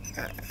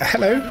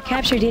 Hello?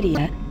 Captured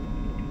Idia.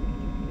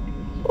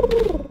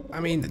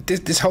 I mean,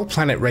 this whole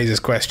planet raises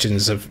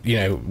questions of, you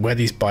know, where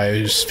these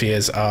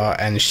biospheres are,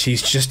 and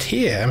she's just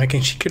here. I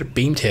mean, she could have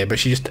beamed here, but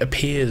she just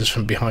appears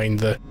from behind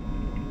the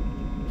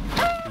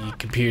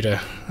computer.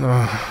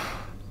 Oh,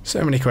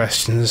 so many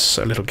questions,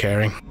 so little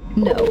caring.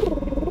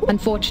 No.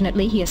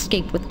 Unfortunately, he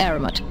escaped with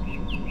Aramut.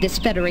 This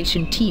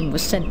Federation team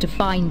was sent to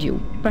find you.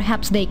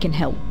 Perhaps they can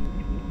help.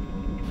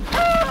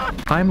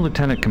 I'm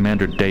Lieutenant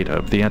Commander Data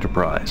of the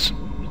Enterprise.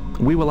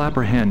 We will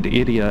apprehend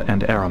Idia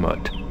and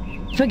Aramut.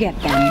 Forget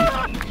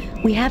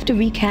them. We have to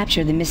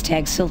recapture the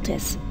mistagged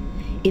Sultis.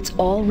 It's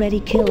already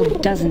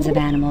killed dozens of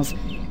animals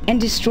and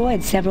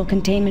destroyed several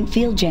containment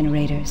field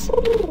generators.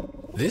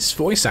 This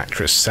voice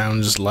actress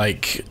sounds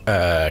like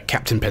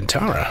Captain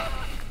Pentara.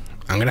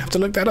 I'm gonna have to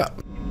look that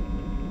up.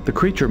 The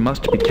creature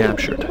must be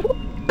captured.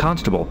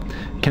 Constable,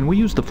 can we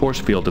use the force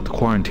field at the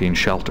quarantine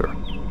shelter?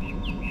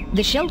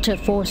 The shelter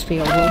force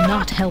field will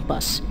not help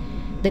us.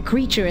 The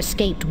creature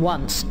escaped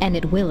once, and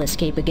it will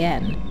escape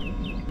again.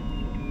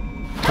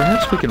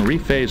 Perhaps we can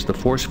rephase the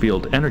force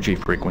field energy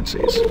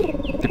frequencies.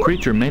 The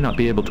creature may not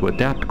be able to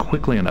adapt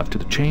quickly enough to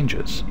the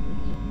changes.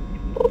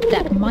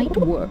 That might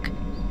work,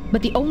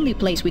 but the only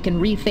place we can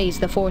rephase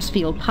the force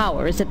field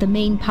power is at the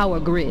main power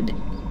grid.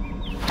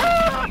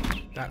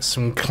 That's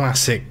some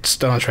classic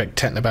Star Trek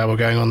technobabble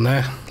going on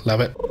there. Love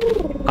it.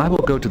 I will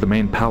go to the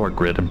main power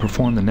grid and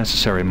perform the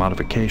necessary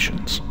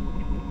modifications.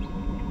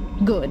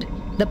 Good.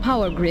 The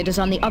power grid is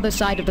on the other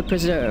side of the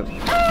preserve.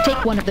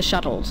 Take one of the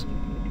shuttles.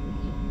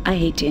 I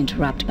hate to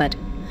interrupt, but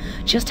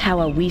just how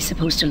are we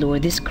supposed to lure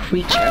this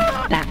creature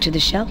back to the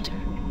shelter?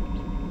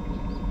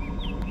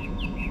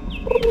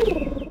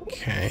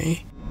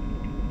 Okay.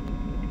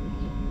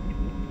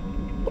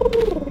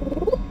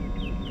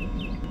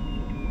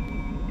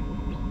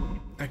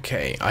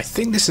 Okay, I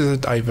think this is a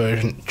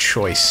divergent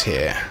choice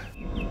here.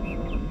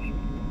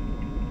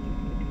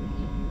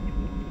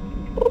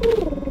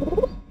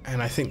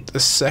 And I think the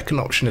second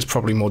option is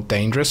probably more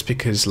dangerous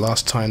because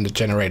last time the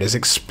generators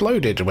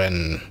exploded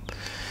when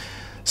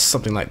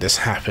something like this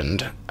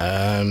happened.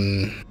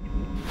 And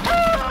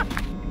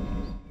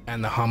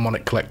the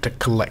harmonic collector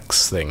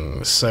collects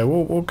things, so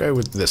we'll go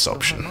with this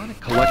option. The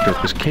harmonic collector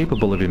is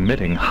capable of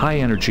emitting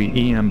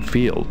high-energy EM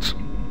fields.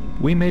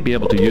 We may be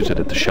able to use it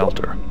at the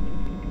shelter.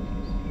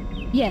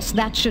 Yes,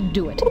 that should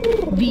do it.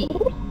 V,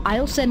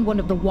 I'll send one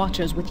of the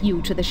Watchers with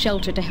you to the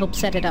shelter to help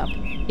set it up.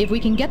 If we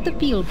can get the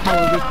field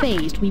power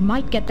rephased, we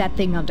might get that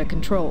thing under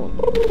control.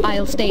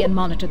 I'll stay and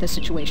monitor the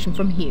situation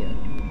from here.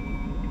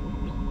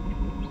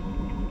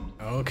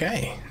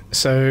 Okay,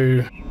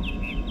 so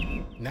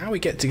now we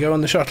get to go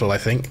on the shuttle, I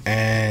think,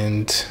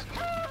 and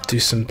do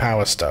some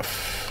power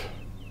stuff,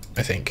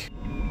 I think.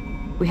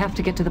 We have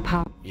to get to the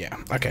power. Yeah,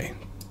 okay.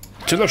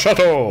 To the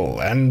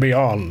shuttle and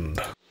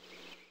beyond.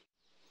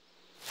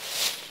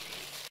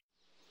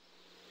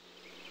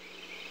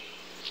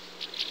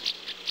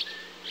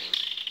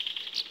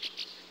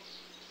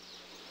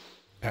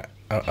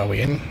 Are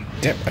we in?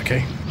 Yep,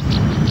 okay.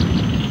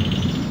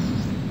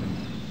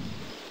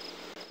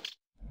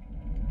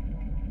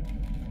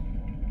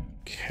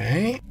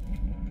 Okay.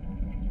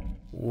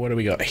 What do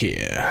we got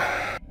here?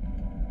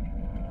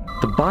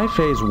 The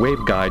biphase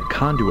waveguide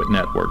conduit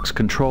networks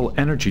control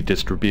energy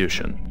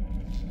distribution.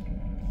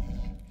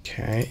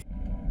 Okay.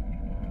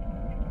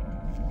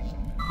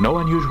 No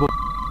unusual...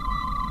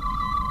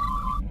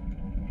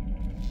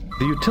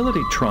 The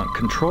utility trunk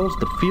controls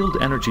the field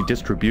energy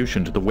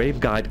distribution to the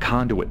waveguide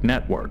conduit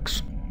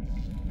networks.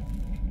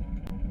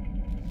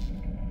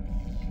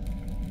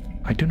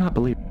 I do not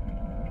believe...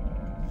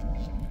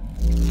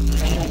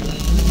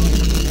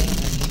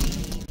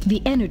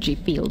 The energy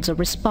fields are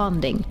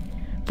responding.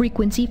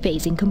 Frequency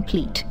phasing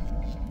complete.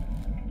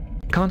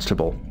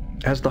 Constable,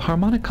 has the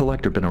harmonic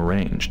collector been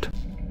arranged?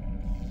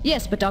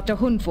 Yes, but Dr.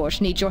 Hyunh-Foertsch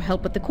needs your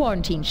help with the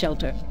quarantine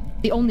shelter.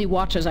 The only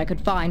Watchers I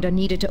could find are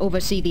needed to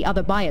oversee the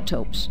other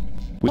biotopes.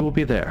 We will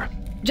be there.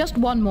 Just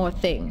one more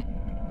thing.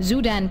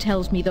 Zudan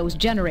tells me those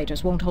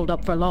generators won't hold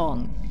up for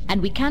long, and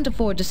we can't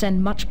afford to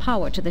send much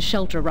power to the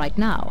shelter right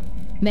now.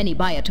 Many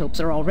biotopes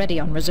are already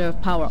on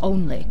reserve power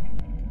only.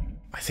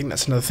 I think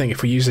that's another thing.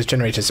 If we use those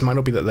generators, it might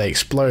not be that they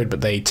explode, but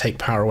they take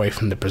power away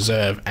from the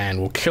preserve and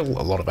will kill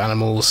a lot of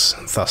animals,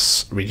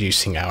 thus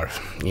reducing our,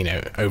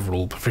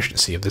 overall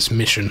proficiency of this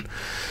mission.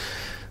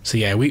 So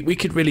yeah, we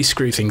could really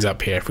screw things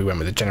up here if we went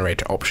with the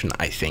generator option,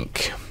 I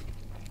think.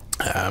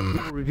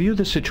 We'll review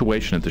the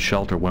situation at the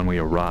shelter when we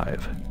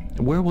arrive.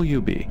 Where will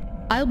you be?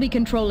 I'll be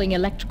controlling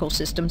electrical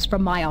systems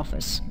from my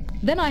office.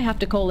 Then I have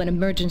to call an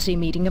emergency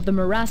meeting of the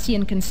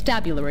Morassian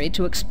Constabulary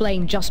to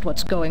explain just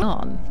what's going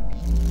on.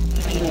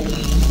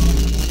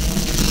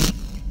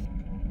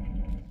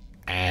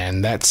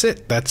 And that's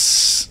it.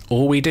 That's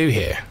all we do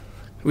here.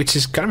 Which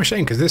is kind of a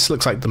shame, because this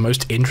looks like the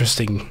most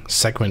interesting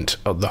segment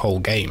of the whole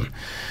game.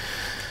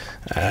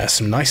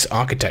 Some nice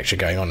architecture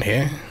going on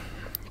here.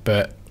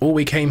 But all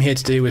we came here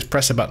to do was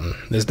press a button.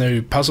 There's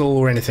no puzzle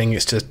or anything.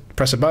 It's just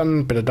press a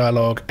button, bit of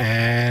dialogue,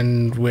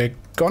 and we're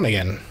gone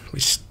again.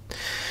 Which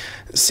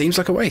seems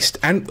like a waste.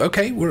 And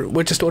okay,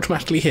 we're just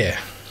automatically here.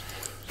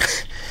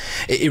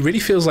 It really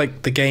feels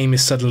like the game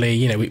is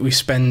suddenly, we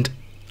spend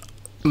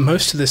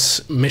most of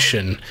this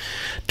mission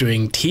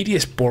doing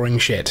tedious, boring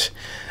shit,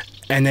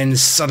 and then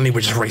suddenly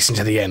we're just racing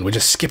to the end. We're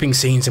just skipping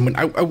scenes, and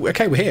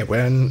okay, we're here.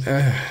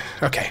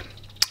 Okay,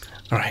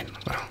 all right.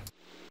 Well,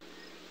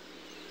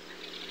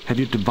 have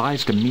you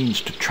devised a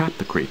means to trap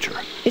the creature?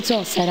 It's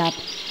all set up,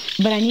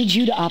 but I need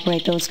you to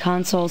operate those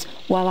consoles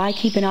while I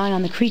keep an eye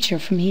on the creature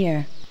from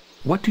here.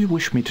 What do you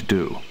wish me to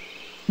do?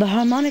 The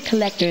harmonic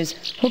collector's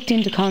hooked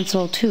into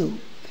console 2.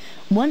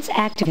 Once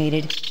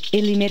activated,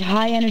 it'll emit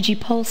high-energy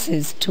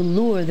pulses to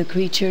lure the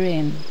creature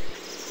in.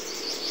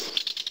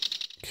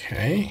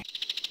 Okay.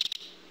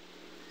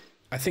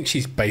 I think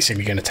she's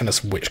basically going to tell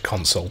us which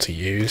console to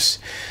use.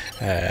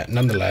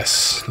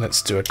 Nonetheless,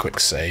 let's do a quick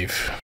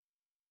save.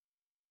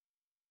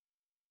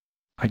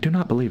 I do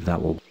not believe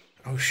that will...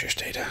 Oh, shush,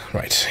 data.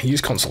 Right,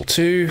 use console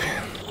 2.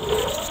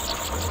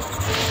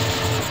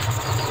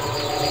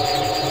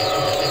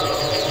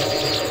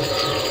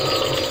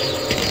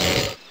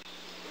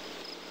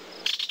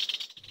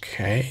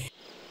 Okay.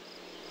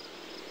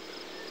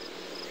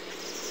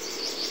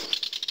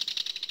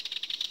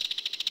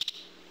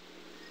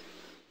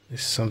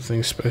 Is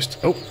something supposed to...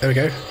 Oh, there we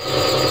go.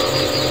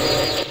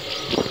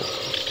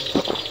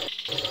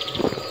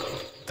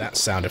 That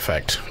sound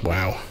effect.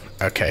 Wow.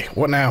 Okay,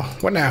 what now?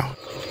 What now?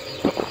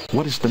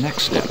 What is the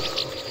next step?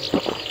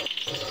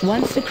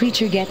 Once the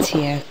creature gets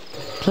here,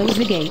 close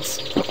the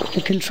gates.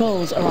 The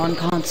controls are on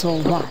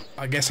console 1.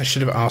 I guess I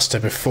should have asked her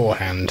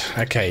beforehand.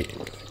 Okay,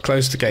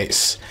 close the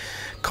gates.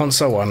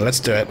 Console 1, let's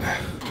do it.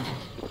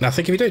 Now I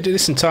think if you don't do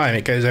this in time,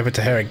 it goes over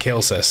to her and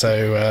kills her,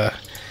 so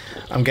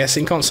I'm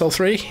guessing console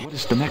 3? What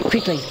is the next?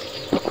 Quickly,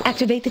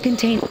 activate the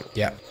container.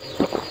 Yeah.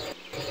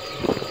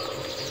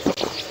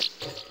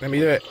 Let me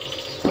do it.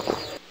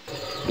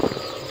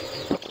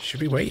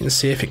 Should we wait and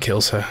see if it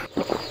kills her?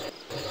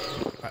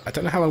 I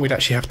don't know how long we'd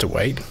actually have to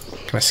wait.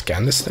 Can I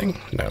scan this thing?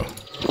 No.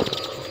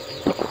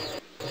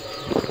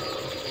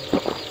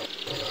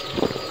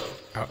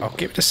 I'll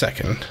give it a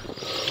second.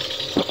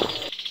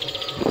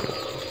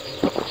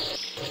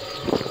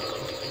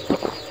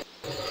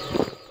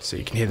 So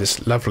you can hear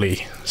this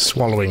lovely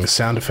swallowing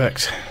sound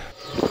effect.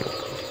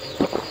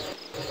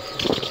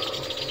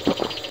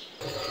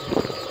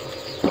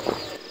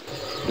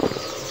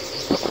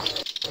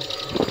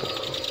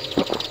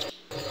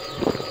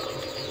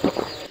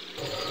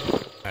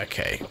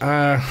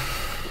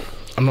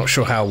 I'm not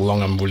sure how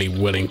long I'm really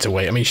willing to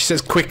wait. I mean, she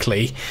says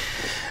quickly,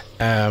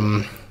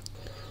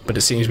 but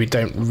it seems we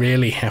don't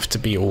really have to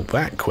be all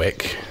that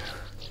quick.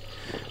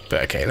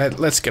 But okay,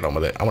 let's get on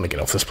with it. I want to get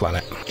off this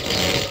planet.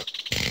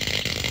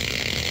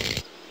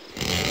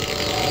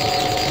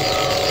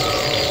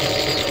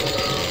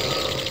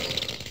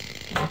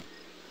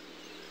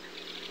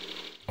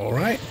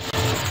 Alright.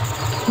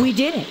 We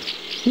did it.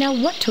 Now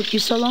what took you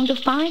so long to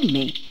find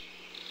me?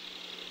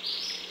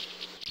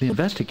 The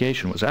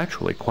investigation was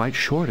actually quite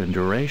short in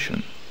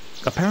duration.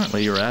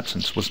 Apparently your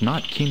absence was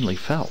not keenly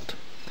felt.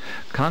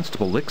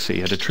 Constable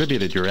Lixie had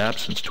attributed your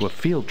absence to a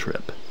field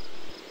trip.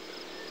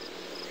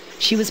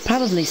 She was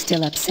probably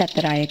still upset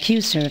that I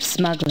accused her of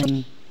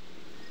smuggling.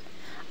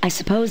 I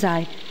suppose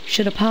I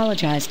should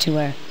apologize to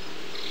her,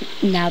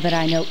 now that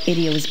I know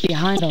Idia was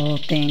behind the whole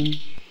thing.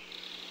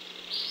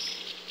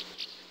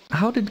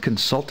 How did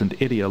Consultant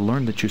Idia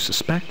learn that you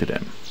suspected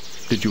him?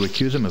 Did you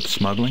accuse him of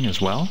smuggling as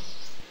well?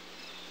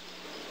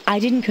 I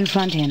didn't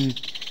confront him.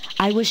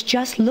 I was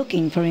just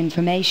looking for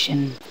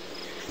information.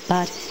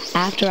 But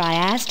after I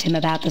asked him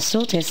about the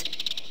Sultis,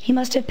 he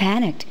must have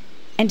panicked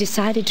and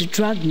decided to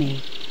drug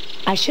me.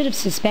 I should have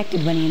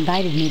suspected when he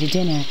invited me to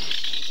dinner.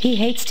 He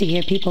hates to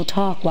hear people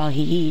talk while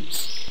he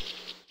eats.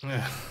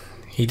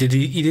 He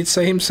did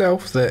say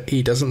himself that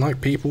he doesn't like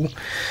people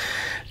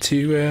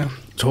to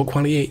talk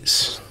while he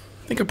eats.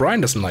 I think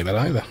O'Brien doesn't like that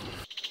either.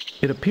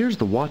 It appears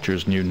the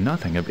Watchers knew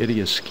nothing of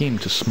Idia's scheme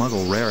to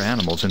smuggle rare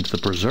animals into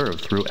the preserve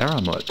through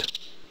Aramut.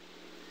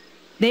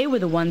 They were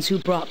the ones who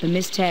brought the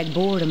mistagged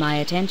boar to my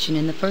attention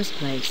in the first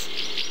place.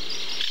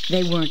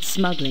 They weren't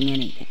smuggling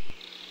anything.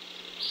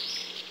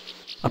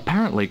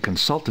 Apparently,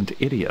 Consultant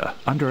Idia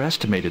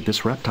underestimated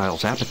this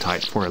reptile's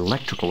appetite for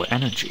electrical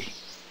energy.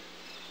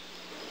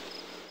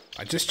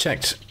 I just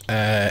checked.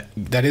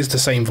 That is the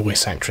same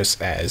voice actress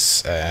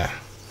as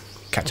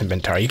Captain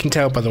Bentara. You can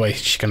tell by the way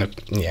she kind of,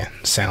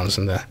 sounds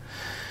and the...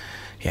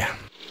 Yeah.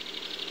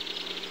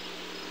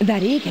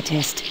 That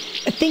egotist,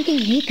 thinking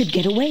he could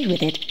get away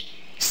with it.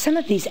 Some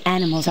of these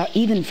animals are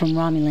even from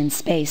Romulan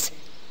space.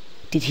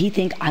 Did he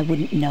think I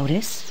wouldn't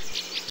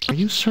notice? Are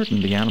you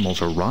certain the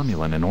animals are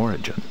Romulan in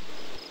origin?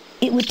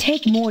 It would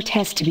take more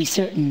tests to be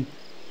certain,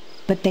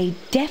 but they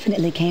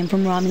definitely came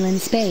from Romulan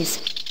space.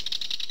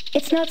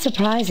 It's not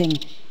surprising.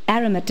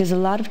 Aramut does a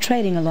lot of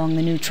trading along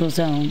the neutral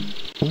zone.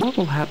 What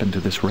will happen to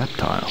this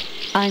reptile?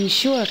 I'm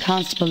sure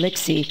Constable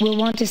Lixie will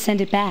want to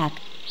send it back,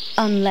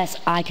 unless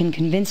I can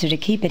convince her to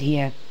keep it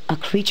here. A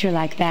creature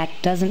like that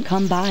doesn't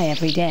come by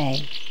every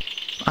day.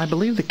 I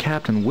believe the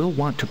captain will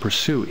want to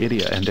pursue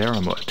Idia and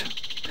Aramut.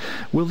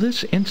 Will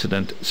this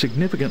incident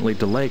significantly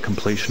delay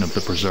completion of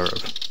the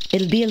preserve?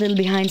 It'll be a little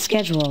behind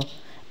schedule,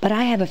 but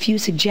I have a few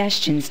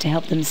suggestions to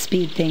help them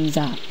speed things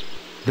up.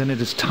 Then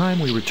it is time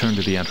we return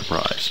to the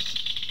Enterprise.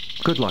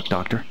 Good luck,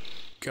 Doctor.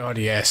 God,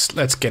 yes.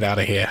 Let's get out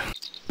of here.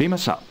 Beam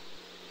us up.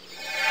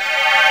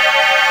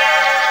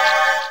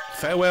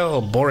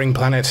 Farewell, boring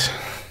planet.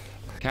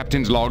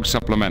 Captain's log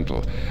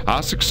supplemental.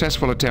 Our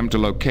successful attempt to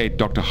locate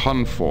Dr.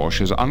 Hyunh-Foertsch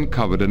has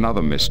uncovered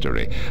another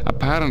mystery.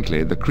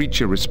 Apparently, the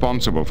creature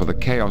responsible for the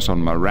chaos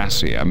on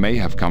Morassia may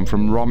have come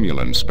from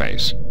Romulan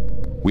space.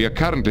 We are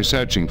currently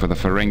searching for the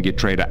Ferengi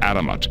trader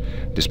Aramut.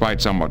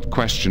 Despite somewhat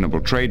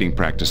questionable trading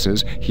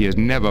practices, he has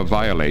never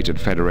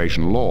violated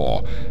Federation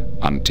law.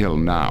 Until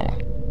now.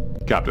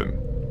 Captain,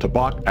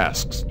 Tabak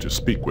asks to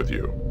speak with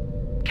you.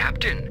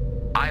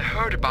 Captain, I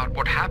heard about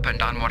what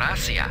happened on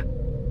Morassia.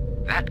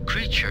 That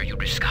creature you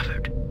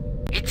discovered.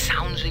 It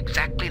sounds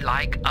exactly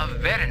like a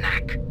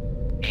Verenak,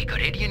 a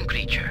Garidian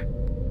creature.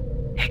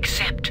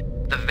 Except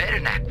the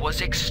Verenak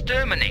was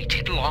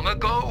exterminated long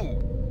ago.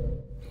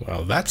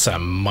 Well, that's a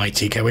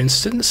mighty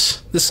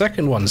coincidence. The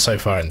second one so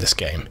far in this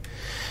game.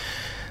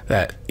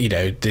 That,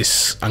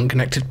 this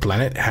unconnected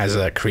planet has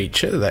a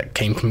creature that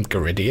came from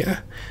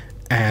Garidia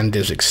and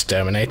is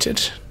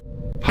exterminated.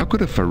 How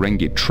could a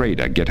Ferengi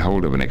trader get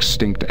hold of an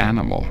extinct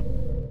animal?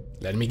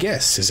 Let me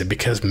guess. Is it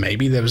because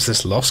maybe there was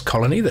this lost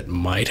colony that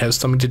might have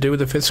something to do with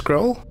the Fifth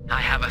Scroll? I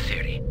have a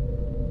theory.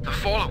 The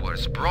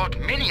followers brought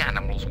many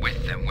animals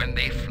with them when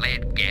they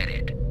fled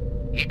Gerid.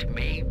 It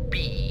may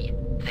be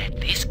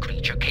that this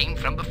creature came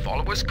from the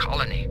followers'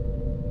 colony.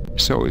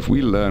 So if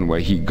we learn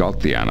where he got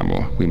the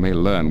animal, we may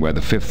learn where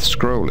the Fifth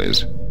Scroll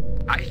is.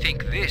 I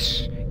think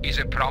this is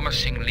a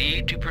promising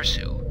lead to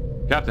pursue.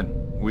 Captain,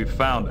 we've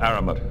found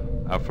Aramut.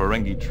 Our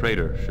Ferengi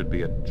trader should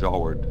be at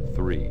Jaward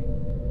 3.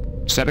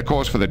 Set a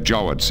course for the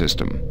Jaward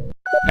system.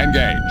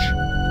 Engage!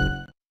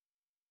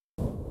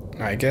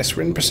 I guess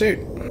we're in pursuit.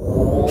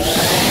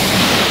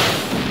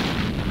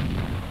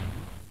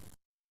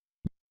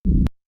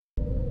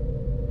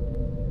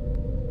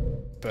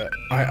 But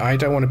I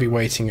don't want to be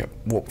waiting at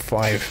Warp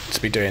 5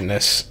 to be doing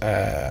this.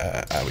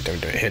 We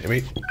don't do it here, do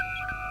we?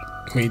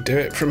 We do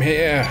it from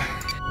here.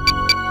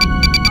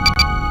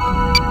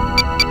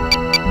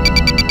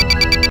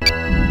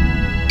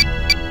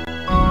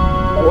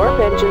 Warp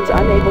engines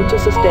unable to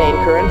sustain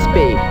current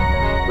speed.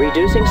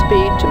 Reducing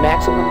speed to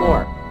maximum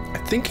warp.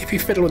 I think if you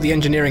fiddle with the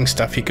engineering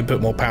stuff, you could put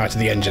more power to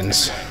the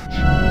engines.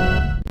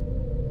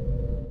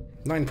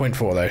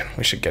 9.4 though,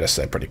 we should get us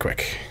there pretty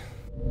quick.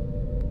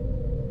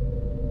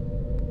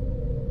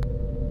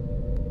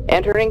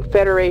 Entering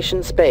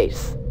Federation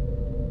space.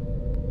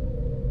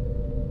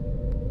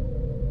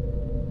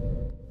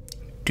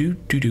 Do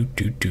do do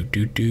do do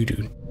do do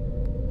do.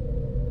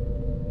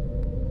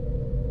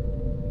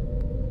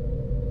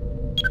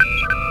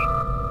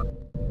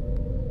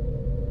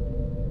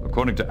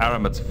 According to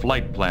Aramit's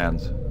flight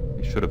plans,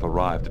 he should have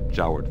arrived at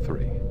Joward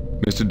 3.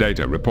 Mr.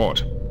 Data,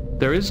 report.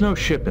 There is no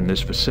ship in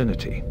this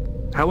vicinity.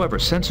 However,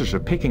 sensors are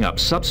picking up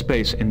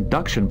subspace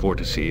induction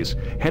vortices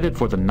headed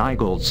for the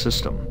Nygold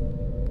system.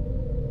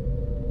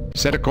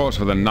 Set a course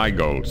for the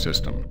Nygold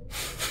system.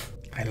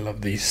 I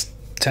love these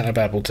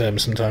Tenababble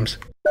terms sometimes.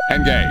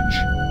 Engage.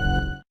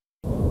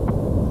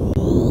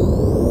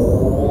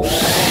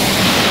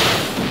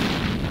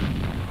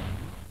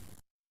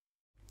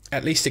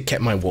 At least it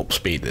kept my warp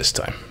speed this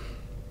time.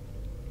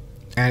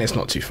 And it's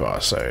not too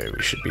far, so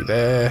we should be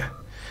there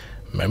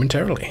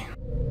momentarily.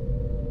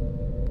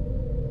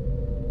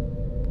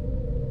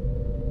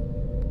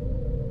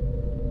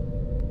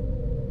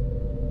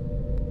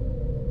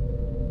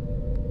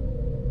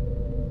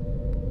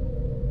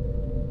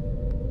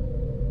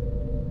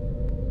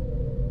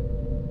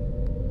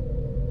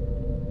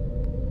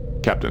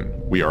 Captain,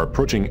 we are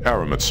approaching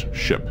Aramit's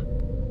ship.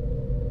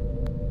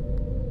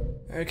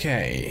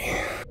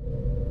 Okay.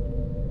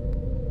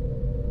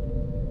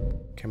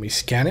 Can we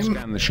scan him?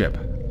 Scan the ship.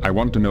 I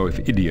want to know if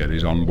Idiot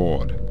is on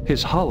board.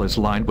 His hull is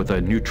lined with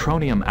a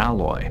neutronium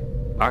alloy.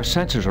 Our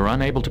sensors are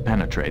unable to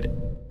penetrate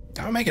it.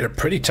 That would make it a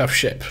pretty tough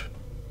ship.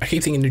 I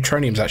keep thinking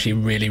neutronium's actually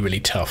really, really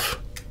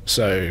tough.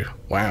 So,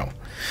 wow.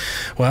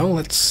 Well,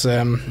 let's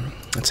hail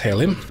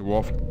him. Mr.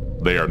 Worf.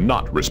 They are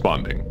not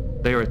responding.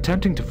 They are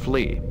attempting to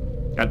flee.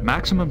 At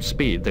maximum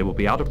speed, they will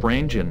be out of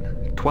range in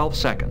 12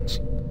 seconds.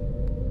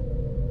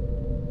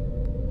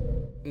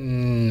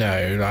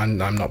 No, I'm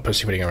not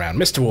pussyfooting around.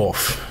 Mr.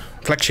 Worf,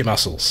 flex your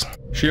muscles.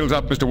 Shields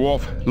up, Mr.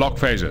 Worf. Lock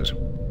phasers.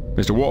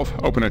 Mr. Worf,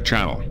 open a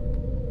channel.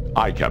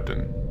 Aye,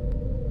 Captain.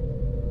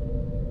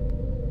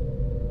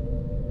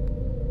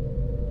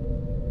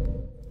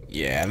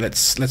 Yeah,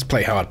 let's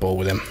play hardball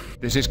with him.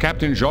 This is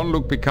Captain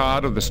Jean-Luc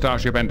Picard of the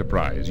Starship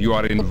Enterprise. You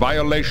are in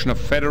violation of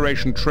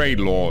Federation trade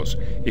laws.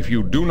 If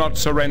you do not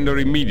surrender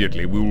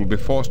immediately, we will be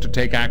forced to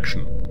take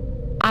action.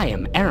 I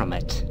am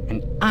Aramat,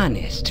 an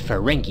honest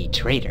Ferengi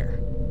trader.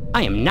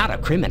 I am not a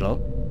criminal.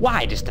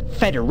 Why does the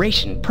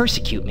Federation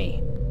persecute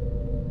me?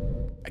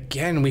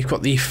 Again, we've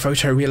got the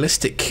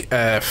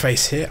photorealistic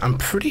face here. I'm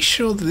pretty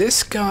sure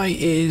this guy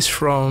is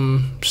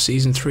from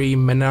Season 3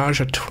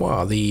 Ménage à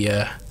Trois,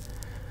 the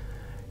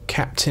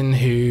captain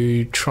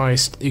who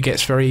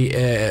gets very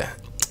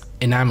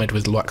enamored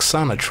with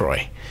Loxana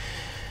Troy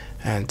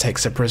and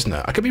takes her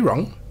prisoner. I could be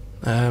wrong,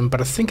 but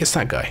I think it's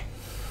that guy.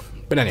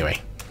 But anyway.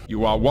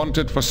 You are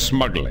wanted for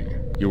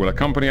smuggling. You will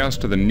accompany us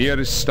to the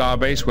nearest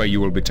starbase where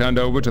you will be turned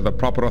over to the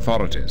proper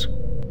authorities.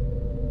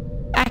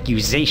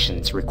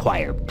 Accusations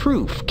require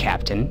proof,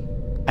 Captain.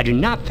 I do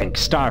not think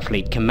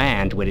Starfleet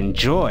Command would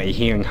enjoy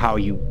hearing how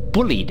you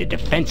bullied a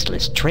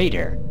defenseless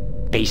trader,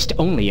 based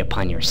only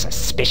upon your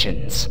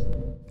suspicions.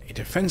 A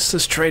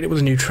defenseless trader with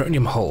a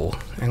neutronium hull,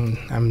 and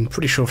I'm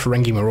pretty sure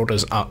Ferengi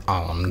Marauders are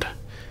armed.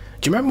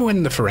 Do you remember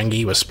when the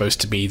Ferengi was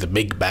supposed to be the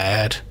big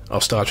bad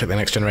of Star Trek The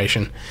Next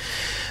Generation?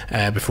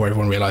 Before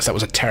everyone realized that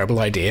was a terrible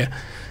idea,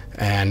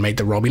 and made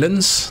the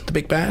Romulans the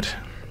big bad?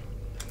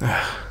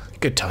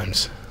 Good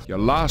times. Your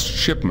last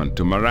shipment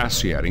to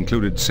Morassia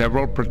included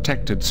several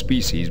protected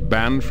species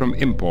banned from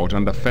import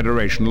under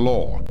Federation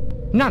law.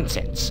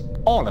 Nonsense.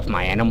 All of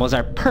my animals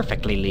are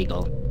perfectly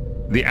legal.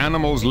 The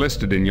animals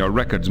listed in your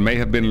records may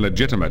have been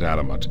legitimate,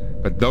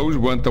 Aramat, but those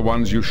weren't the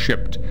ones you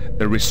shipped.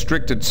 The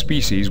restricted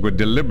species were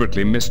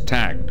deliberately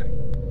mistagged.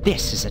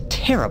 This is a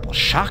terrible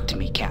shock to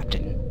me,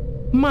 Captain.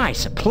 My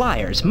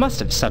suppliers must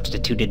have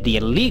substituted the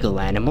illegal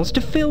animals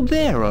to fill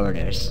their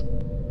orders.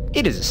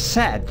 It is a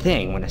sad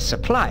thing when a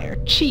supplier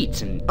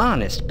cheats an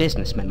honest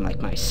businessman like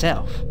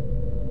myself.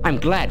 I'm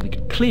glad we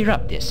could clear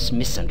up this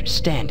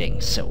misunderstanding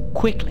so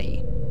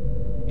quickly.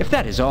 If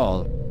that is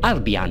all,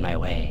 I'll be on my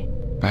way.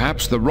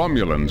 Perhaps the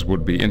Romulans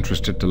would be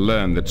interested to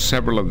learn that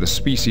several of the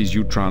species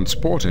you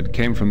transported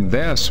came from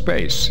their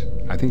space.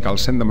 I think I'll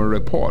send them a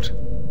report.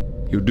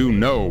 You do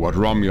know what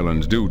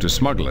Romulans do to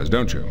smugglers,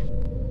 don't you?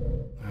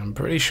 I'm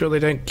pretty sure they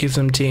don't give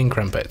them tea and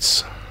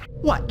crumpets.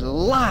 What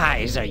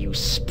lies are you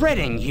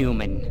spreading,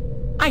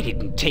 human? I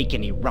didn't take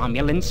any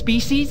Romulan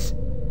species.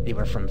 They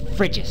were from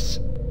Phrygia.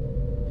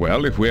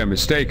 Well, if we're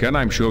mistaken,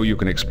 I'm sure you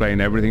can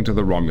explain everything to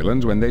the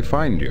Romulans when they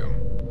find you.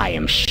 I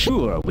am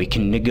sure we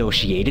can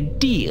negotiate a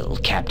deal,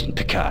 Captain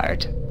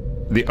Picard.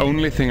 The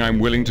only thing I'm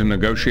willing to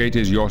negotiate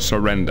is your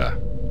surrender,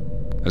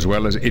 as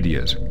well as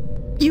Idia's.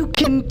 You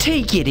can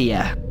take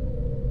Idia,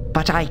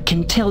 but I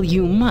can tell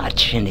you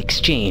much in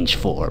exchange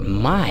for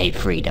my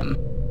freedom.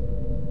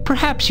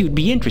 Perhaps you'd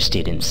be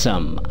interested in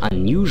some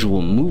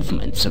unusual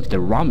movements of the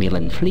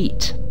Romulan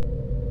fleet.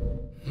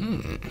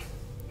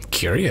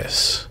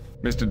 Curious.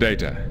 Mr.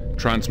 Data,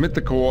 transmit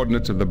the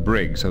coordinates of the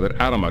brig so that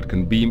Aramat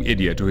can beam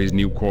Idia to his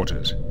new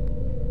quarters.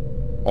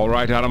 All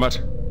right,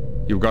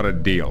 Aramat. You've got a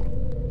deal.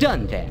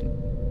 Done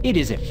then. It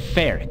is a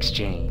fair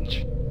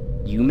exchange.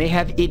 You may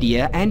have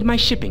Idia and my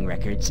shipping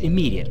records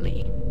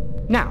immediately.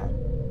 Now,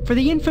 for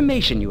the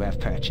information you have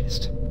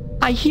purchased.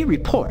 I hear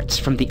reports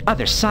from the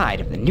other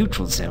side of the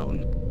neutral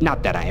zone,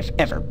 not that I have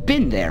ever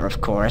been there, of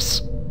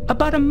course,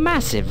 about a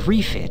massive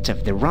refit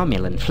of the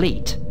Romulan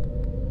fleet.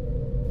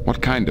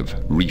 What kind of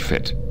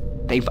refit?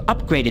 They've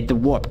upgraded the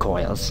warp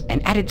coils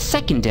and added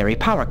secondary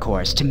power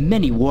cores to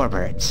many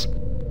warbirds.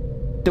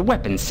 The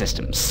weapons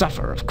systems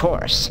suffer, of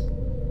course.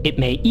 It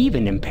may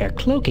even impair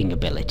cloaking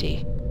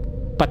ability.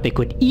 But they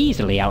could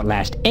easily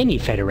outlast any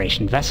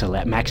Federation vessel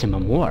at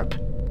maximum warp.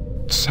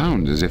 It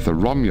sounds as if the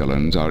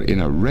Romulans are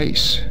in a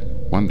race,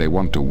 one they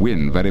want to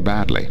win very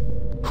badly.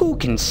 Who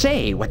can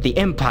say what the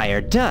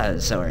Empire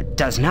does or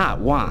does not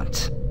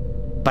want?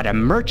 But a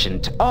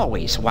merchant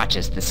always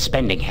watches the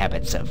spending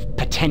habits of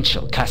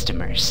potential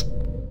customers.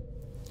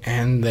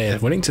 And they're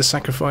willing to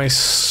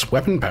sacrifice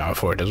weapon power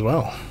for it as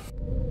well.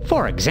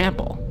 For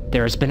example,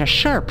 there has been a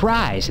sharp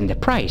rise in the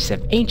price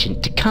of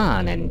ancient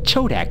Tikan and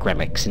Chodak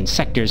relics in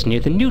sectors near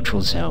the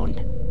neutral zone.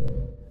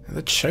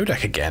 The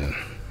Chodak again.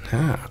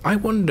 I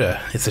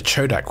wonder if the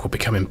Chodak will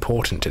become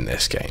important in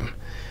this game.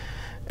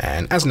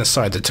 And as an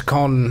aside, the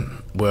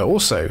Tikan were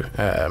also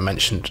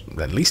mentioned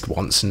at least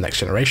once in Next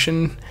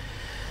Generation.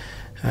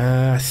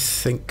 I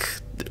think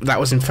that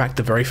was in fact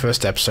the very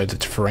first episode that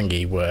the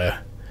Ferengi were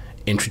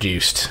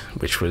introduced,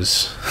 which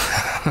was...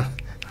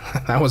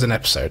 that was an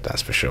episode,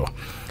 that's for sure.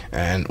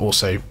 And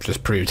also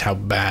just proved how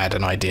bad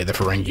an idea the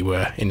Ferengi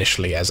were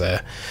initially as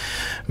a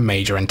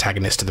major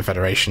antagonist to the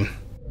Federation.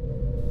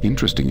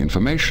 Interesting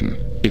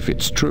information, if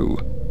it's true.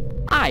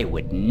 I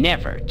would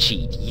never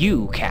cheat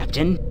you,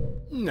 Captain.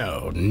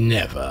 No,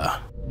 never.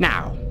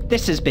 Now,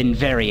 this has been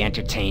very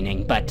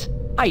entertaining, but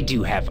I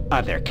do have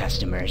other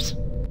customers.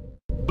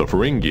 The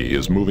Ferengi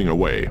is moving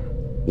away.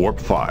 Warp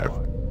 5.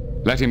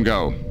 Let him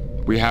go.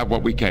 We have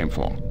what we came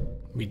for.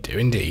 We do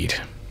indeed.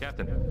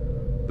 Captain,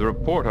 the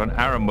report on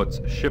Aramut's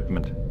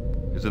shipment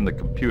is in the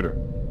computer.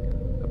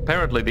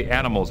 Apparently the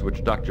animals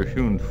which Dr.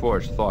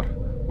 Hyunh-Foertsch thought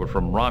were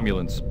from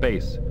Romulan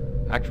space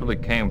actually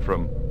came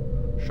from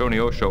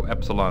Shoniosho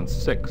Epsilon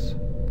 6,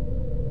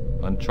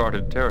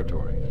 uncharted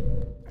territory.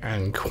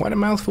 And quite a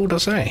mouthful to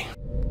say.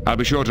 I'll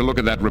be sure to look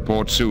at that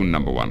report soon,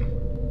 number one.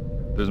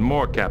 There's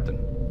more, Captain.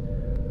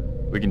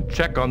 We can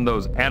check on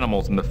those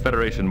animals in the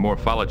Federation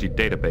morphology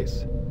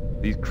database.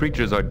 These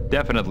creatures are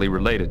definitely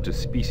related to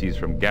species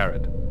from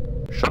Garrett.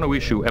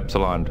 Shanoishu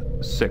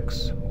Epsilon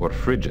 6, or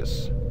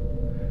Phrygus,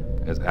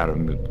 as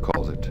Aramut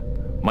calls it,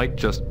 might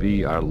just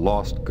be our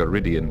lost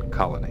Garidian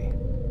colony.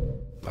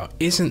 Oh,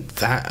 isn't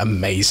that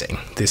amazing?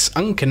 This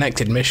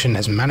unconnected mission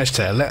has managed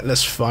to let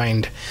us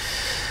find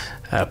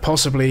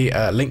possibly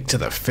a link to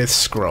the 5th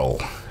scroll.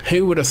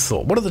 Who would have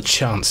thought? What are the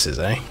chances,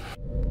 eh?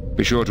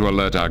 Be sure to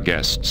alert our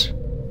guests.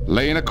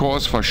 Lay in a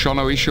course for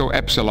Shanoisho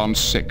Epsilon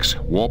 6,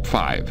 Warp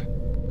 5.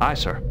 Aye,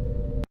 sir.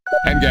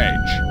 Engage.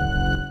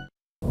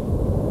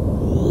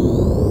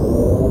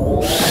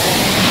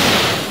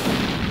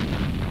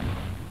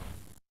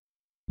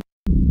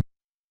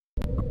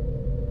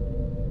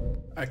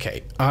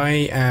 Okay,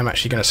 I am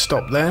actually going to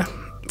stop there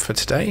for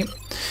today.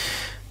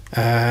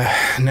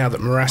 Now that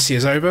Morassia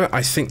is over,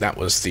 I think that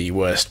was the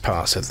worst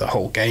part of the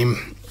whole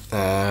game.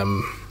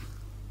 The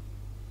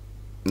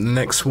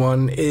next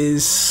one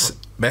is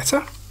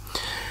better,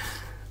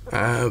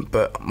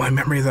 but my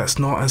memory of that's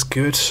not as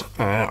good.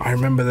 I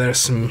remember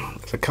there's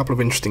a couple of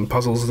interesting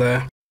puzzles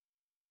there.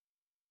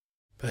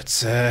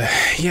 But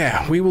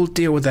yeah, we will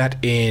deal with that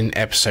in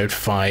episode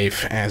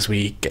 5 as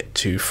we get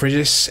to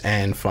Phrygus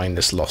and find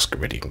this lost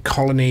Garidian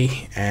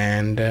colony,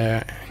 and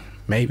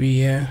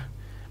maybe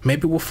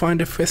we'll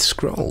find a 5th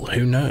scroll,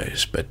 who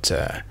knows. But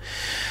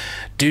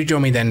do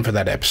join me then for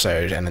that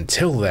episode, and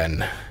until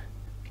then,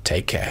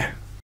 take care.